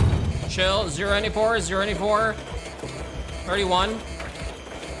 Chill. Zero NE4. Zero NE4. 31.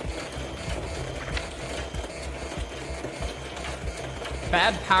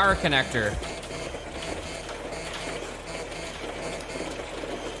 Bad power connector.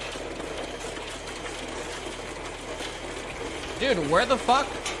 Dude, where the fuck?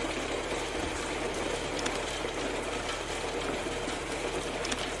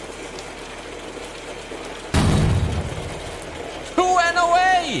 Who went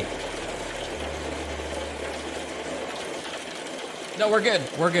away? No, we're good.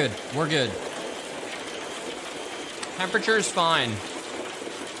 We're good. We're good. Temperature's fine.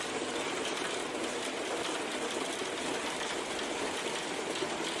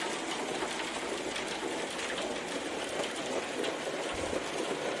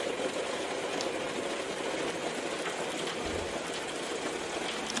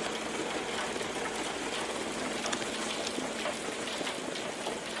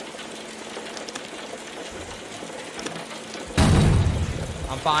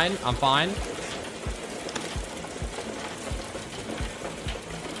 I'm fine, I'm fine.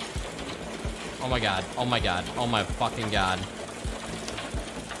 Oh my god, oh my god, oh my fucking god.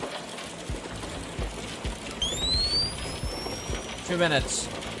 Two minutes.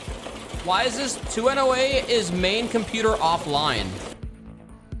 Why is this 2NOA is main computer offline?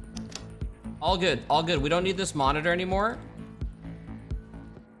 All good, all good. We don't need this monitor anymore.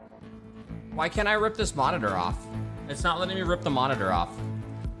 Why can't I rip this monitor off? It's not letting me rip the monitor off.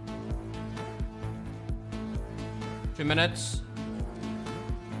 2 minutes.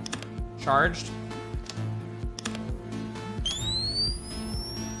 Charged.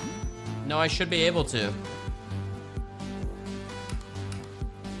 No, I should be able to.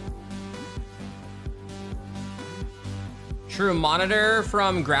 True, monitor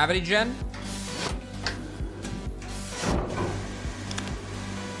from Gravity Gen.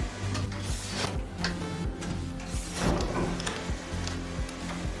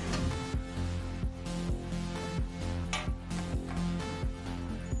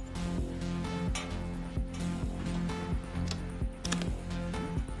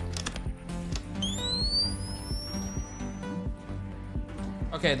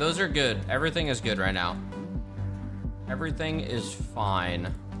 Okay, those are good. Everything is good right now. Everything is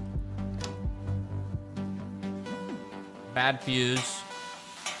fine. Bad fuse.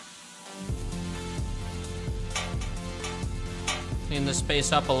 Clean the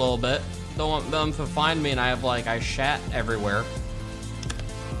space up a little bit. Don't want them to find me and I shat everywhere.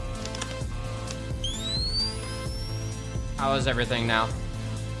 How is everything now?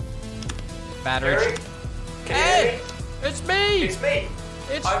 Battery. Gary? Hey! It's me! It's me!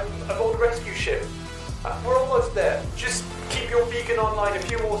 It's... I'm aboard the rescue ship. We're almost there. Just keep your beacon online a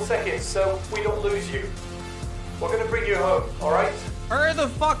few more seconds so we don't lose you. We're gonna bring you home, alright? Hurry the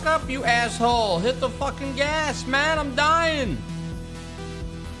fuck up, you asshole. Hit the fucking gas, man. I'm dying.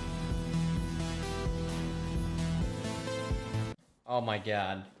 Oh my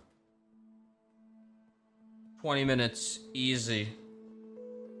god. 20 minutes, easy.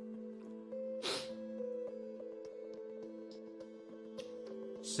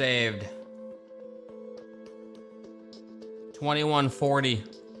 Saved. 2140.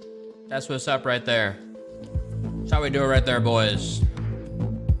 That's what's up right there. That's how we do it right there, boys.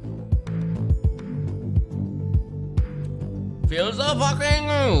 Feels the fucking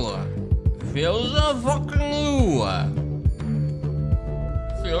ooh. Feels the fucking ooh.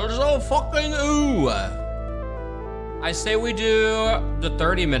 Feels the fucking ooh. I say we do the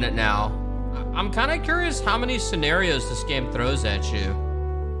 30-minute now. I'm kind of curious how many scenarios this game throws at you.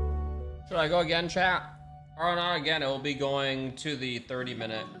 Should I go again, chat? Or not again, it will be going to the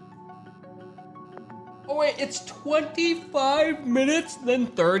 30-minute. Oh wait, it's 25 minutes, then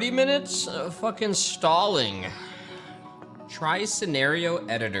 30 minutes? Fucking stalling. Try scenario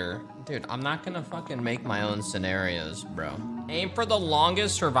editor. Dude, I'm not gonna fucking make my own scenarios, bro. Aim for the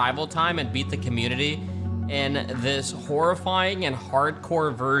longest survival time and beat the community in this horrifying and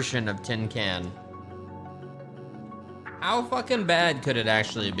hardcore version of Tin Can. How fucking bad could it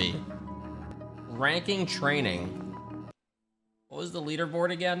actually be? Ranking training. What was the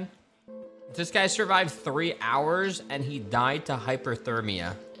leaderboard again? This guy survived 3 hours and he died to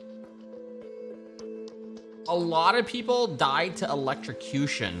hyperthermia. A lot of people died to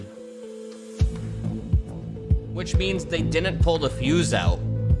electrocution, which means they didn't pull the fuse out.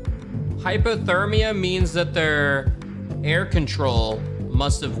 Hypothermia means that their air control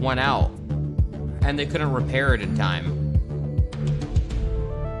must have went out and they couldn't repair it in time.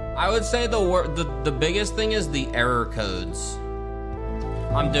 I would say the biggest thing is the error codes.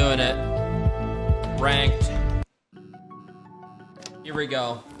 I'm doing it. Ranked. Here we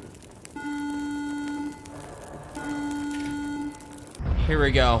go. Here we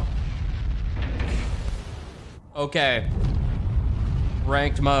go. Okay.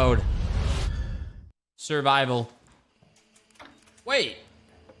 Ranked mode. Survival. Wait.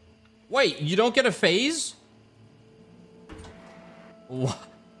 Wait, you don't get a phase?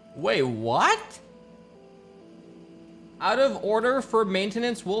 Wait, what? Out of order for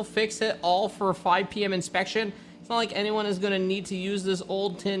maintenance, we'll fix it all for 5 p.m. inspection. It's not like anyone is gonna need to use this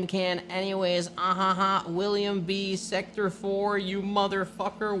old tin can anyways. William B, Sector 4, you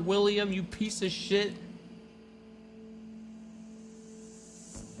motherfucker. William, you piece of shit.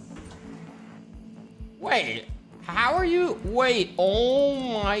 Wait, how are you? Wait, oh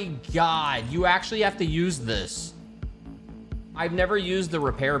my god. You actually have to use this. I've never used the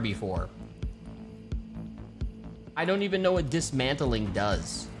repair before. I don't even know what dismantling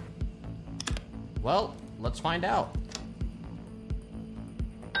does. Well, let's find out.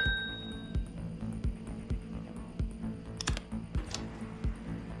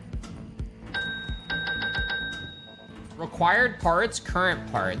 Required parts, current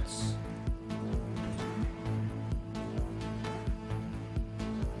parts.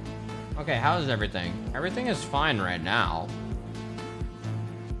 Okay, how is everything? Everything is fine right now.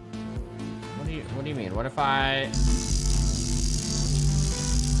 What do you mean? What if I...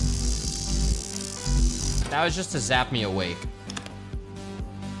 That was just to zap me awake.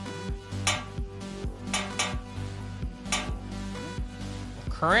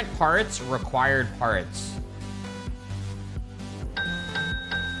 Current parts, required parts.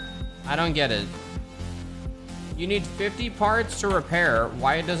 I don't get it. You need 50 parts to repair.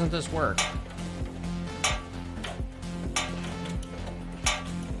 Why doesn't this work?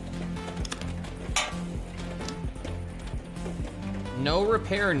 No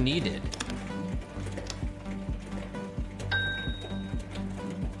repair needed.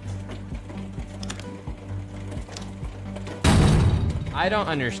 I don't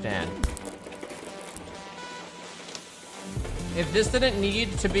understand. If this didn't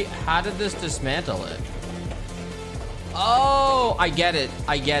need to be, how did this dismantle it? Oh, I get it.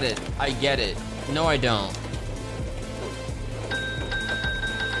 I get it. I get it. No, I don't.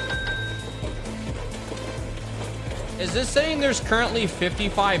 Is this saying there's currently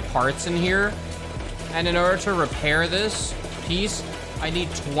 55 parts in here? And in order to repair this piece, I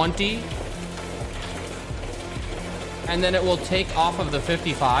need 20? And then it will take off of the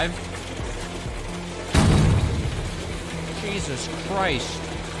 55? Jesus Christ.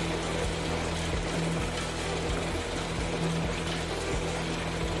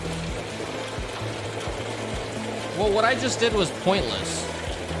 Well, what I just did was pointless.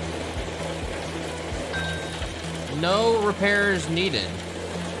 No repairs needed.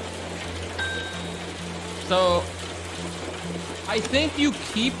 So, I think you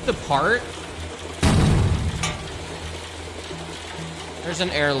keep the part. There's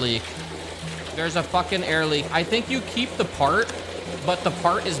an air leak. There's a fucking air leak. I think you keep the part, but the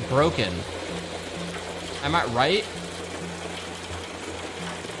part is broken. Am I right?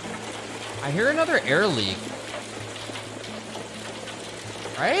 I hear another air leak.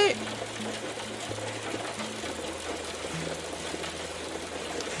 Right?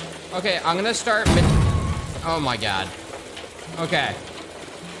 Okay, I'm gonna start oh my god. Okay.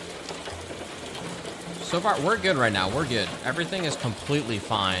 So far, we're good right now. We're good. Everything is completely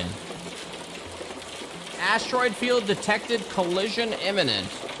fine. Asteroid field detected. Collision imminent.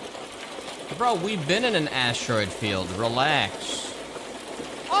 Bro, we've been in an asteroid field. Relax.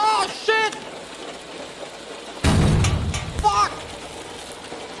 Oh, shit! Fuck!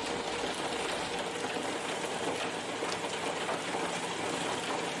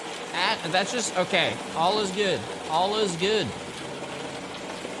 That's just, okay. All is good. All is good.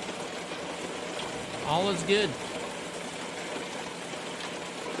 All is good.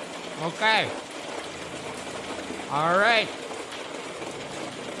 Okay. All right.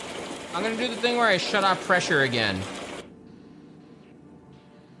 I'm gonna do the thing where I shut off pressure again.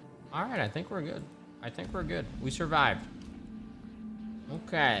 All right, I think we're good. I think we're good. We survived.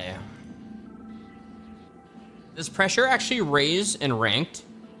 Okay. Does pressure actually raise in ranked?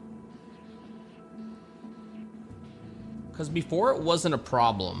 Because before it wasn't a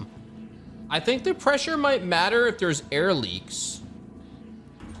problem. I think the pressure might matter if there's air leaks.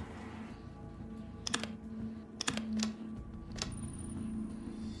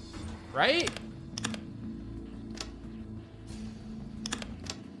 Right?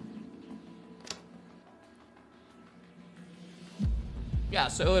 Yeah,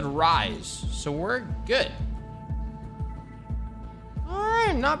 so it would rise. So we're good.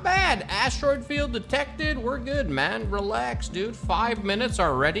 Alright, not bad. Asteroid field detected. We're good, man. Relax, dude. 5 minutes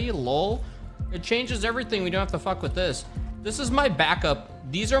already, lol. It changes everything. We don't have to fuck with this. This is my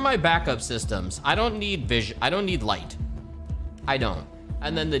backup. These are my backup systems. I don't need vision. I don't need light. I don't.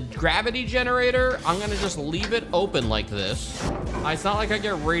 And then the gravity generator, I'm gonna just leave it open like this. It's not like I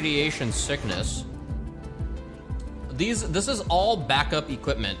get radiation sickness. This is all backup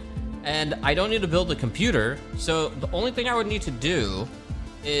equipment. And I don't need to build a computer. So the only thing I would need to do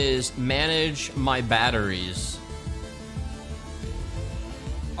is manage my batteries.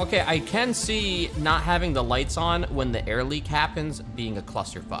 Okay, I can see not having the lights on when the air leak happens being a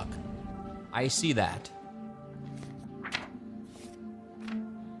clusterfuck. I see that.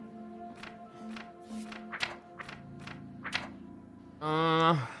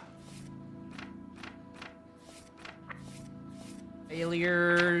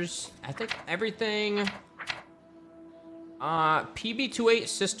 Failures. I think everything. PB28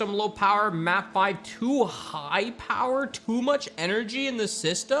 system low power, map 5 too high power, too much energy in the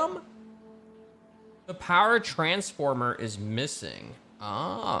system. The power transformer is missing.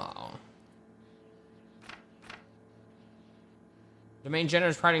 Oh. The main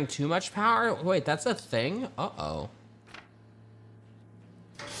generator is providing too much power. Wait, that's a thing? Uh-oh.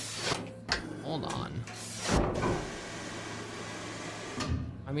 Hold on.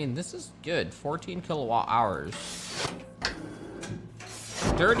 I mean, this is good. 14 kilowatt hours.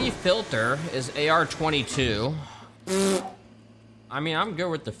 Dirty filter is AR22. I mean, I'm good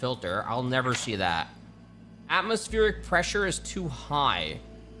with the filter. I'll never see that. Atmospheric pressure is too high.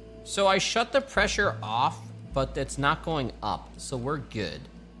 So I shut the pressure off, but it's not going up. So we're good.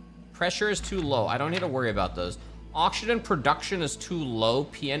 Pressure is too low. I don't need to worry about those. Oxygen production is too low.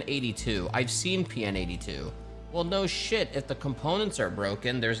 PN82. I've seen PN82. Well, no shit. If the components are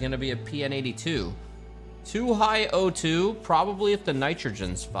broken, there's going to be a PN82. Too high O2, probably if the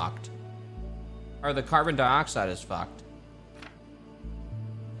nitrogen's fucked. Or the carbon dioxide is fucked.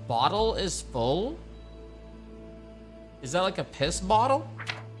 Bottle is full? Is that like a piss bottle?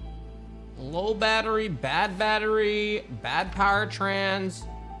 Low battery, bad power trans,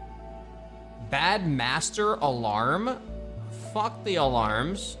 bad master alarm? Fuck the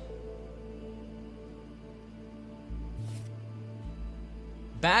alarms.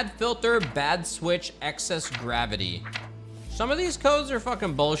 Bad filter, bad switch, excess gravity. Some of these codes are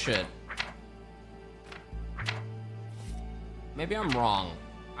fucking bullshit. Maybe I'm wrong.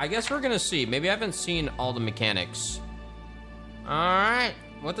 I guess we're gonna see. Maybe I haven't seen all the mechanics. Alright,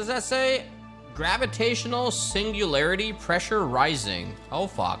 what does that say? Gravitational singularity pressure rising. Oh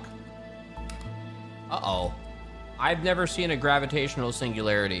fuck. Uh-oh. I've never seen a gravitational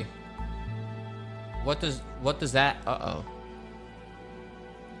singularity. What does that? Uh-oh.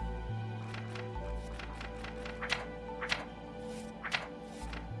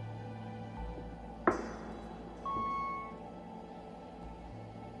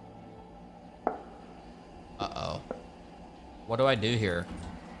 What do I do here?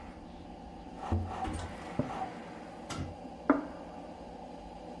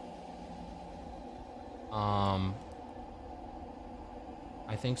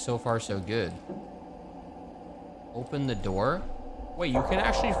 I think so far so good. Open the door? Wait, you can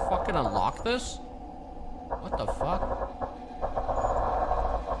actually fucking unlock this? What the fuck?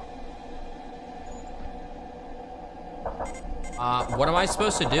 What am I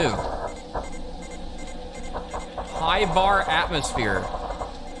supposed to do? High bar atmosphere.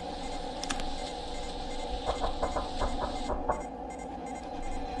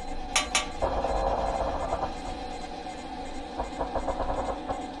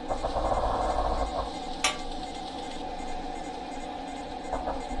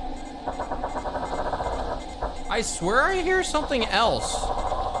 I swear I hear something else.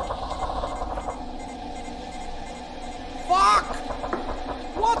 Fuck!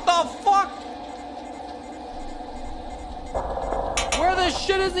 What the fuck? Where the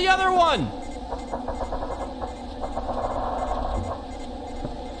shit is the other one?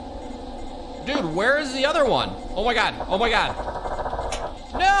 Dude, where is the other one? Oh my god, oh my god.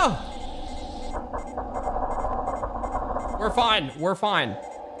 No! We're fine, we're fine.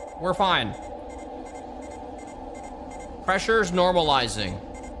 We're fine. Pressure's normalizing.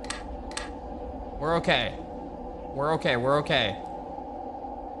 We're okay. We're okay, we're okay.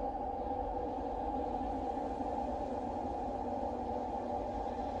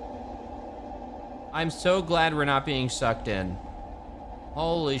 I'm so glad we're not being sucked in.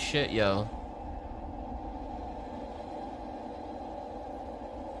 Holy shit, yo.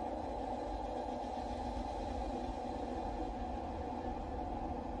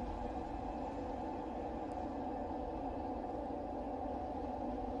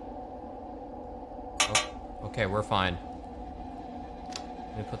 Okay, we're fine.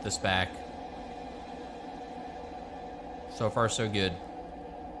 Let me put this back. So far, so good.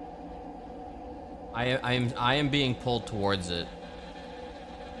 I am being pulled towards it.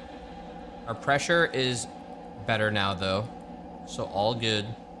 Our pressure is better now, though. So all good.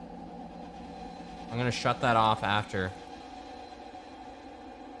 I'm gonna shut that off after.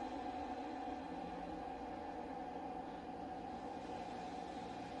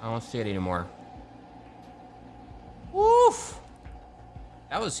 I don't see it anymore. Woof!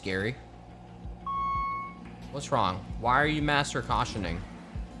 That was scary. What's wrong? Why are you master cautioning?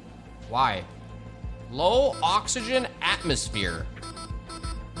 Why? Low oxygen atmosphere.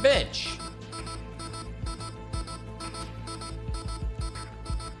 Bitch.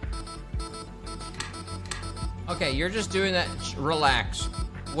 Okay, you're just doing that. Relax.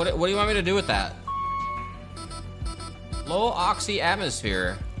 What do you want me to do with that? Low oxy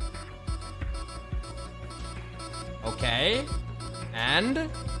atmosphere. Okay. And?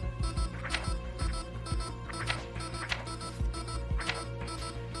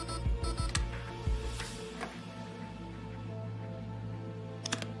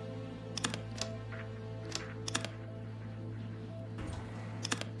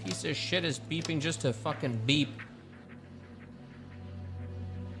 Piece of shit is beeping just to fucking beep.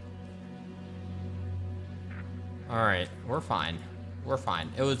 Alright, we're fine. We're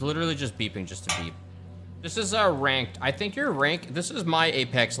fine. It was literally just beeping just to beep. This is ranked. I think you're ranked. This is my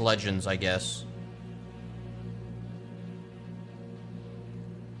Apex Legends, I guess.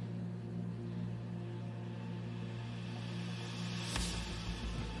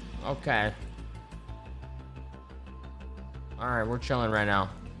 Okay. Alright, we're chilling right now.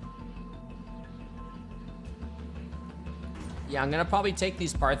 Yeah, I'm gonna probably take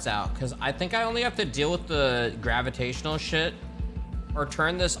these parts out because I think I only have to deal with the gravitational shit or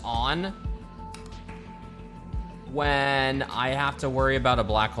turn this on when I have to worry about a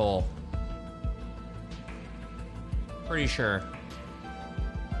black hole. Pretty sure.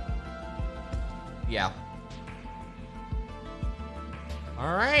 Yeah.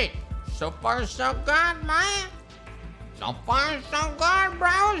 All right. So far, so good, man. So far, so good,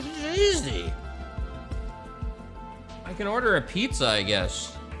 bro. This is easy. I can order a pizza, I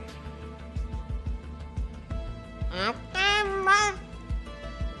guess. Okay, man.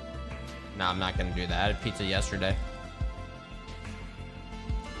 No, I'm not gonna do that. I had pizza yesterday.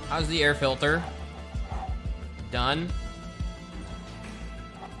 How's the air filter? Done.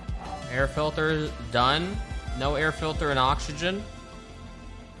 Air filter done. No air filter and oxygen.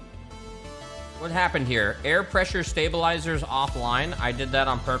 What happened here? Air pressure stabilizers offline. I did that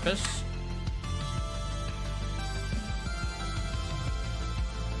on purpose.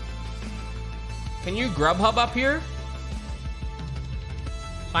 Can you Grubhub up here?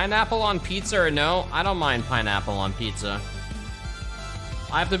 Pineapple on pizza or no? I don't mind pineapple on pizza.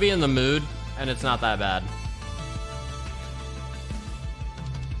 I have to be in the mood, and it's not that bad.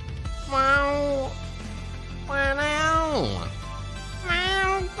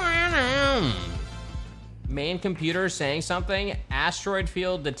 Main computer saying something. Asteroid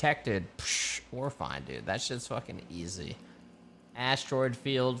field detected. Psh, we're fine, dude. That shit's fucking easy. Asteroid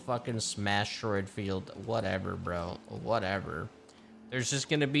field, fucking smastroid field. Whatever, bro. Whatever. There's just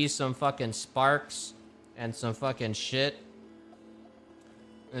gonna be some fucking sparks and some fucking shit.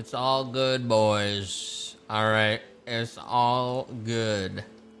 It's all good, boys. Alright. It's all good.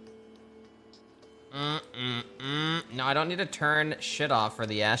 No, I don't need to turn shit off for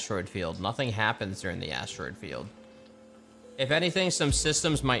the asteroid field. Nothing happens during the asteroid field. If anything, some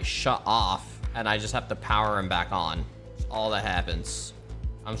systems might shut off, and I just have to power them back on. That's all that happens.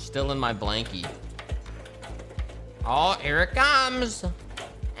 I'm still in my blankie. Oh, here it comes.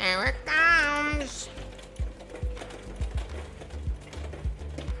 Here it comes.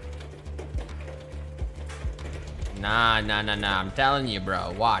 Nah. I'm telling you,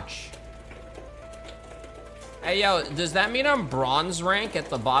 bro. Watch. Hey, yo, does that mean I'm bronze rank at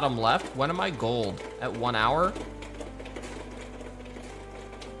the bottom left? When am I gold? At 1 hour?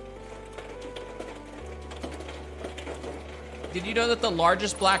 Did you know that the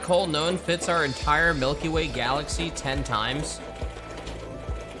largest black hole known fits our entire Milky Way galaxy 10 times?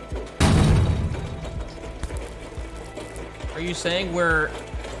 Are you saying we're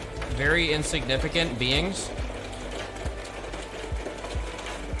very insignificant beings?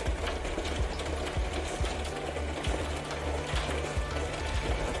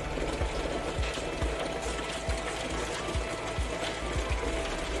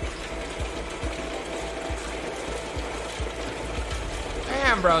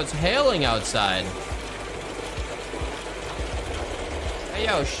 Bro, it's hailing outside. Hey,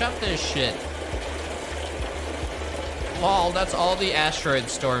 yo, shut this shit. Lol, that's all the asteroid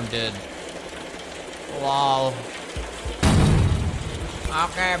storm did. Lol.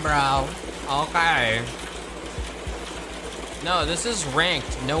 Okay, bro. Okay. No, this is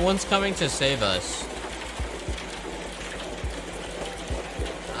ranked. No one's coming to save us.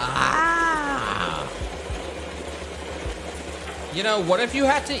 You know, what if you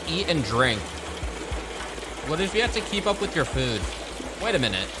had to eat and drink? What if you had to keep up with your food? Wait a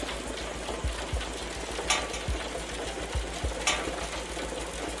minute.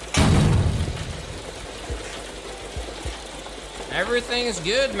 Everything's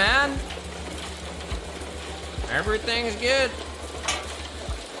good, man. Everything's good.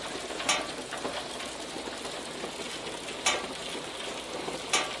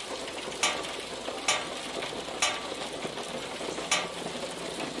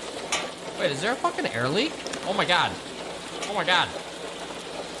 Wait, is there a fucking air leak? Oh my god. Oh my god.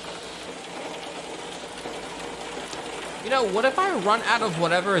 You know, what if I run out of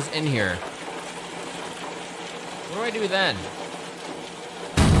whatever is in here? What do I do then?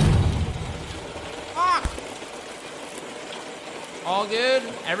 Fuck! All good?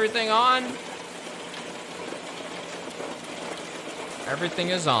 Everything on? Everything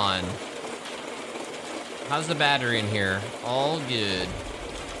is on. How's the battery in here? All good.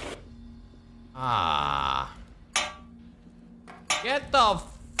 Ah. Get the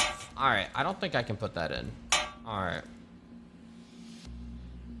Alright, I don't think I can put that in. Alright.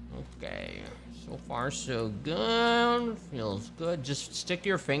 Okay. So far, so good. Feels good. Just stick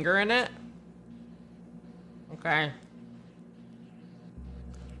your finger in it. Okay.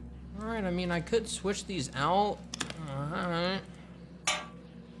 Alright, I mean, I could switch these out. Alright.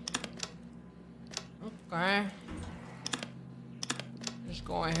 Okay. Just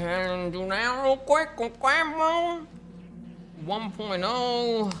go ahead and do that real quick, okay, bro?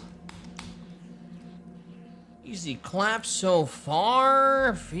 1.0. Easy clap so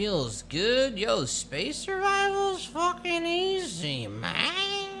far. Feels good. Yo, space survival's fucking easy,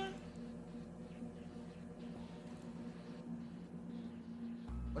 man.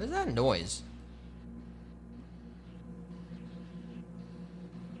 What is that noise?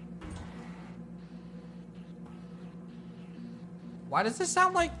 Why does this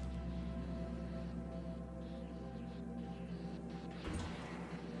sound like...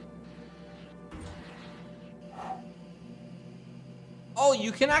 Oh,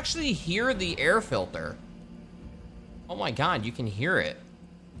 you can actually hear the air filter. Oh my god, you can hear it.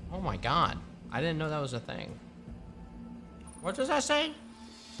 Oh my god. I didn't know that was a thing. What does that say?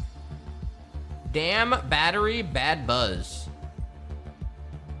 Damn battery, bad buzz.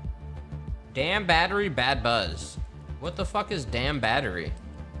 Damn battery, bad buzz. What the fuck is damn battery?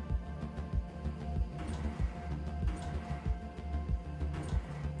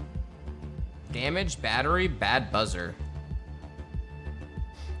 Damaged battery, bad buzzer.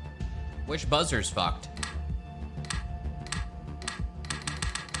 Which buzzer's fucked?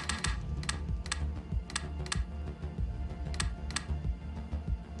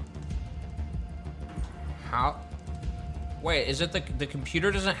 How? Wait, is it the computer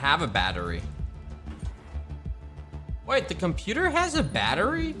doesn't have a battery? Wait, the computer has a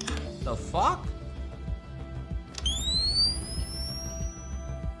battery? The fuck?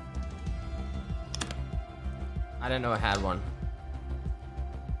 I didn't know it had one.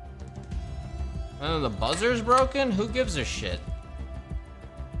 Oh, the buzzer's broken? Who gives a shit?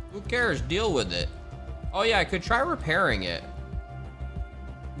 Who cares? Deal with it. Oh yeah, I could try repairing it.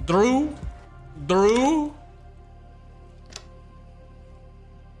 Drew?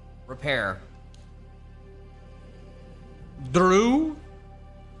 Repair. Drew?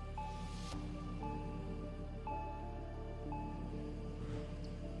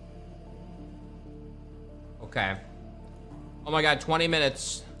 Okay. Oh my god, 20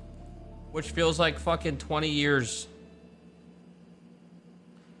 minutes. Which feels like fucking 20 years.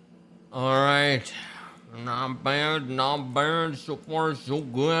 Alright. Not bad, so far so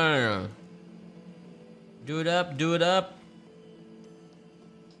good. Do it up.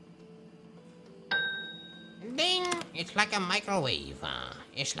 Ding! It's like a microwave.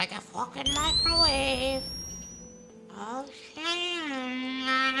 It's like a fucking microwave. Oh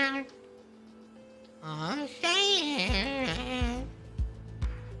shit. Oh shit.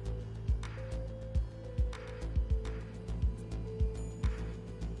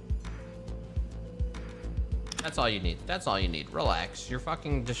 That's all you need. That's all you need. Relax. You're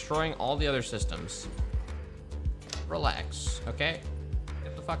fucking destroying all the other systems. Relax, okay?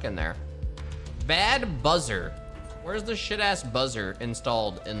 Get the fuck in there. Bad buzzer. Where's the shit-ass buzzer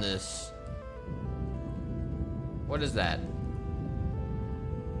installed in this? What is that?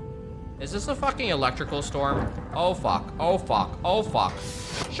 Is this a fucking electrical storm? Oh fuck, oh fuck, oh fuck.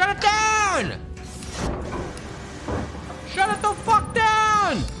 Shut it down! Shut it the fuck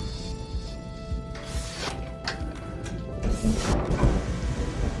down!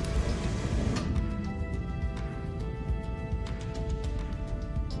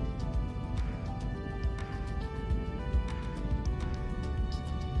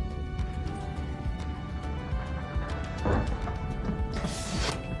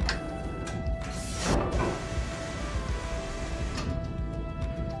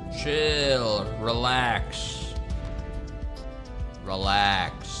 Chill, relax.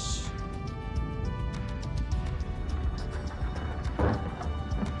 Relax.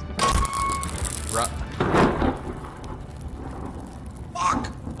 Fuck!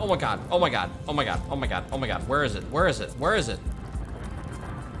 Oh my god, oh my god, oh my god, oh my god, oh my god. Where is it? Where is it? Where is it?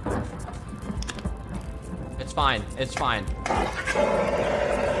 It's fine, it's fine.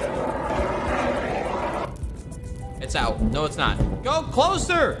 It's out. No, it's not. Go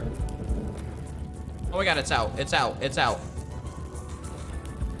closer! Oh my god, it's out. It's out. It's out.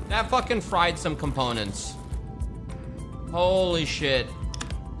 That fucking fried some components. Holy shit.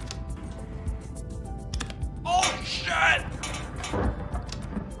 Oh shit!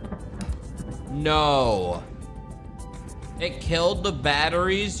 No. It killed the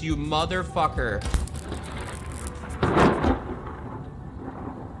batteries, you motherfucker.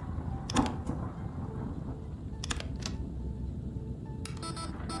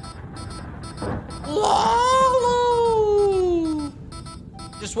 Whoa!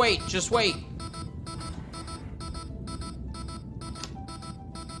 Just wait, just wait.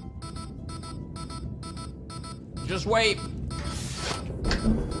 Just wait.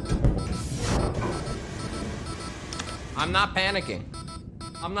 I'm not panicking.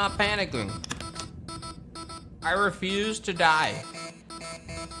 I'm not panicking. I refuse to die.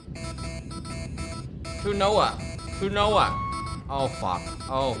 To Noah. To Noah. Oh fuck.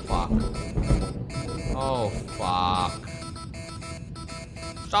 Oh fuck. Oh fuck.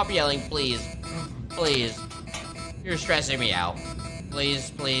 Stop yelling, please. Please. You're stressing me out.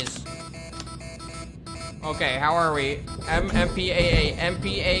 Please, please. Okay, how are we? MPAA,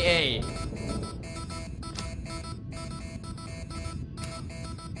 MPAA.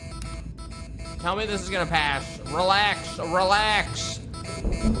 Tell me this is gonna pass. Relax, relax.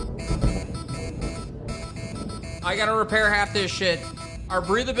 I gotta repair half this shit. Our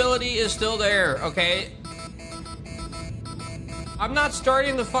breathability is still there, okay? I'm not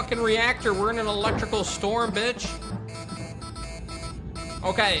starting the fucking reactor. We're in an electrical storm, bitch.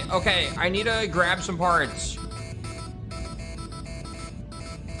 Okay, okay. I need to grab some parts.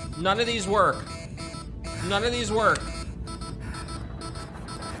 None of these work. None of these work.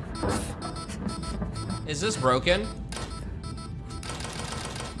 Is this broken?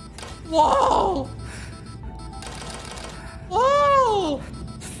 Whoa! Whoa!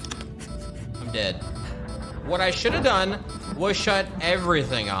 I'm dead. What I should have done was shut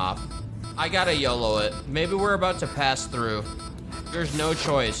everything off. I gotta YOLO it. Maybe we're about to pass through. There's no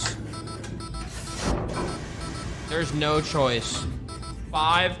choice. There's no choice.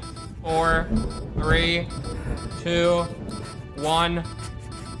 5, 4, 3, 2, 1.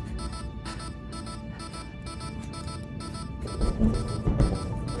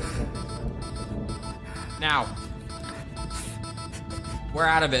 Now. We're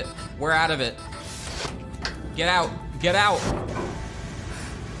out of it. We're out of it. Get out. Get out.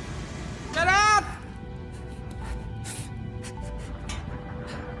 Get out!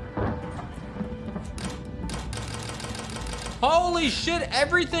 Holy shit,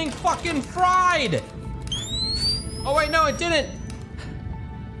 everything fucking fried! Oh wait, no, it didn't.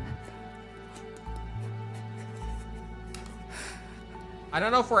 I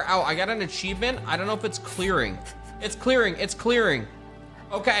don't know if we're out. I got an achievement. I don't know if it's clearing. It's clearing, it's clearing.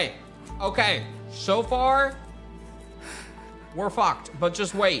 Okay, okay. So far, we're fucked, but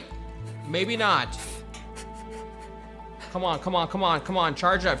just wait. Maybe not. Come on, come on, come on, come on.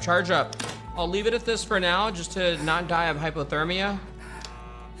 Charge up, charge up. I'll leave it at this for now, just to not die of hypothermia.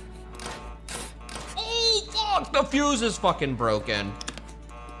 Oh, fuck! The fuse is fucking broken.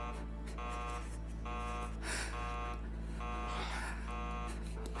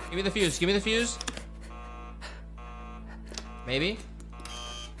 Give me the fuse, give me the fuse. Maybe?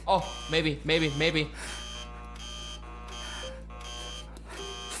 Oh, maybe, maybe, maybe.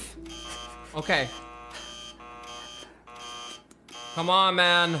 Okay. Come on,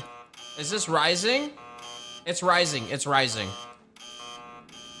 man. Is this rising? It's rising, it's rising.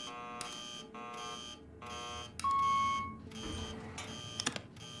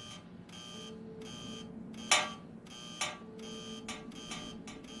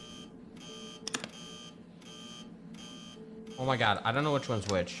 Oh my god, I don't know which one's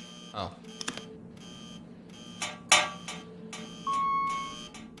which. Oh.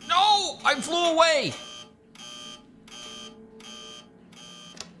 No! I flew away!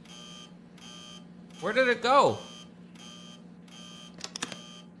 Where did it go?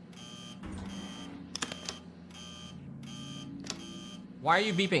 Why are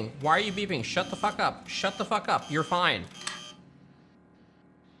you beeping? Why are you beeping? Shut the fuck up. Shut the fuck up. You're fine.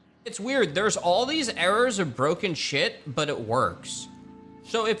 It's weird. There's all these errors of broken shit, but it works.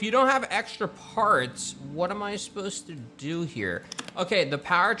 So if you don't have extra parts, what am I supposed to do here? Okay, the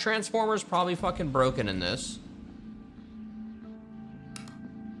power transformer is probably fucking broken in this.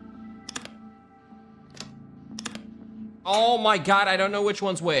 Oh my god, I don't know which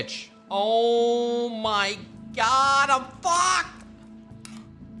one's which. Oh my god, I'm fucked!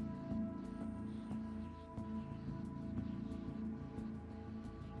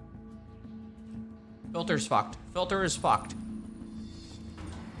 Filter's fucked. Filter is fucked.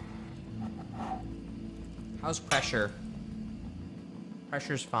 How's pressure?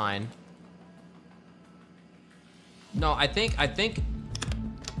 Pressure's fine. No, I think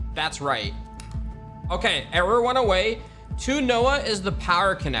that's right. Okay, error went away. 2 Noah is the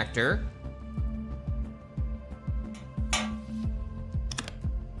power connector.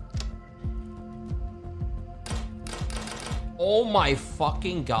 Oh my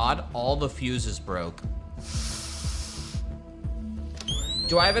fucking god, all the fuses broke.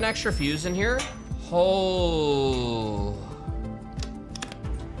 Do I have an extra fuse in here? Oh.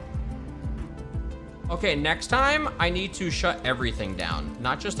 Okay, next time I need to shut everything down,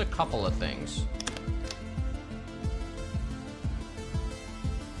 not just a couple of things.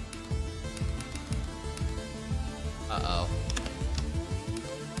 Uh-oh.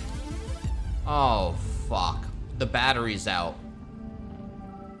 Oh, fuck. The battery's out.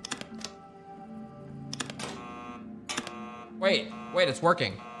 Wait, it's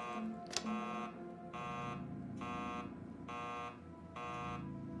working.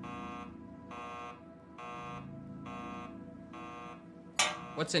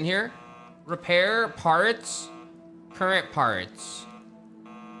 What's in here? Repair parts, current parts.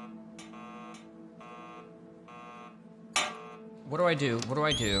 What do I do? What do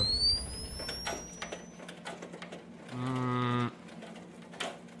I do?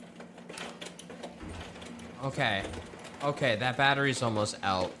 Okay. Okay, that battery's almost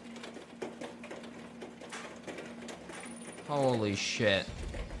out. Holy shit.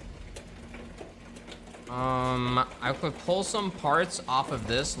 I could pull some parts off of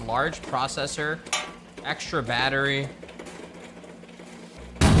this. Large processor, extra battery.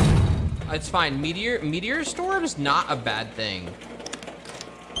 It's fine. Meteor storm's not a bad thing.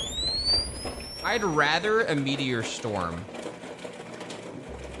 I'd rather a meteor storm.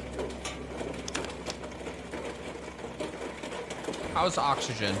 How's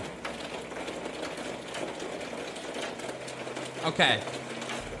oxygen? Okay.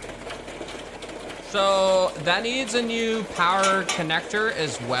 So that needs a new power connector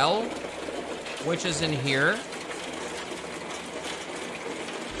as well, which is in here.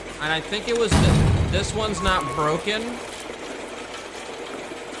 And I think it was this one's not broken.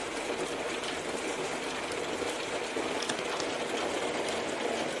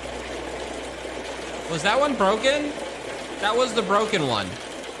 Was that one broken? That was the broken one.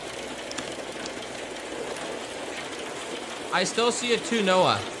 I still see it too,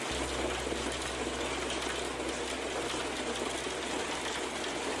 Noah.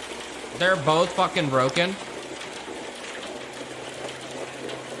 They're both fucking broken.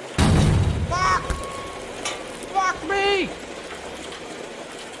 Fuck! Fuck me!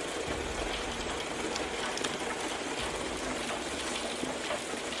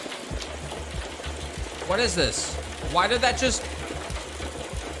 What is this? Why did that just...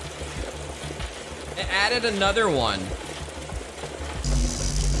 It added another one.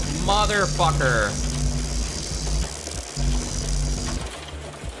 Motherfucker.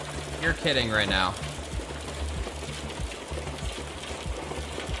 You're kidding right now.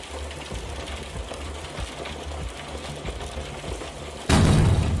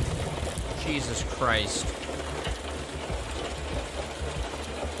 Jesus Christ.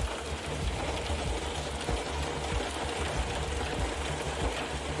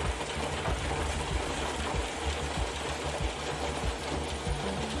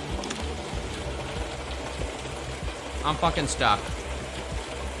 I'm fucking stuck.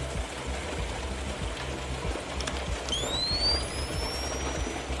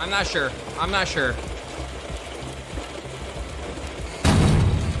 I'm not sure. I'm not sure.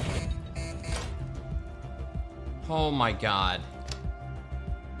 Oh my god.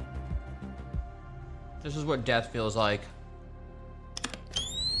 This is what death feels like.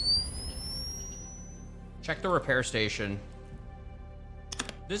 Check the repair station.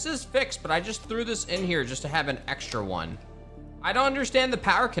 This is fixed, but I just threw this in here just to have an extra one. I don't understand the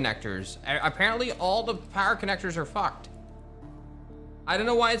power connectors. Apparently all the power connectors are fucked. I don't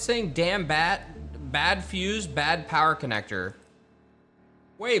know why it's saying damn bad fuse, bad power connector.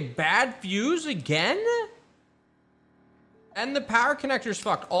 Wait, bad fuse again? And the power connector's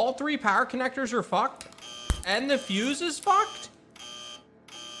fucked. All three power connectors are fucked? And the fuse is fucked?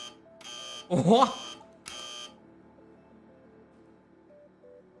 What?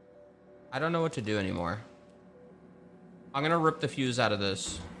 I don't know what to do anymore. I'm gonna rip the fuse out of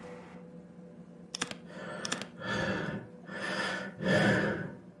this.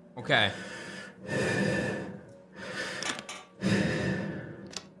 Okay.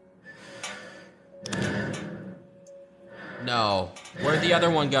 No. Where'd the other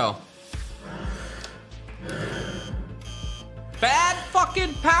one go? Bad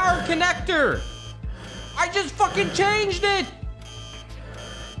fucking power connector! I just fucking changed it!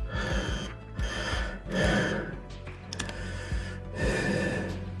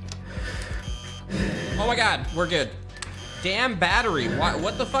 Oh my god, we're good. Damn battery.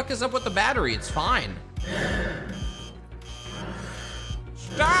 What the fuck is up with the battery? It's fine.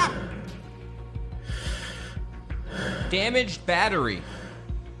 Stop! Damaged battery.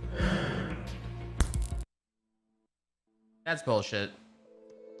 That's bullshit.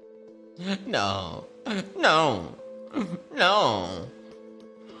 No. No. No.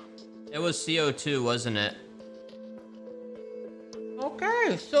 It was CO2, wasn't it?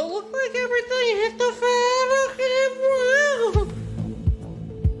 Okay, so look like everything hit the fan. Okay,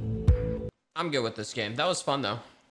 I'm good with this game. That was fun though.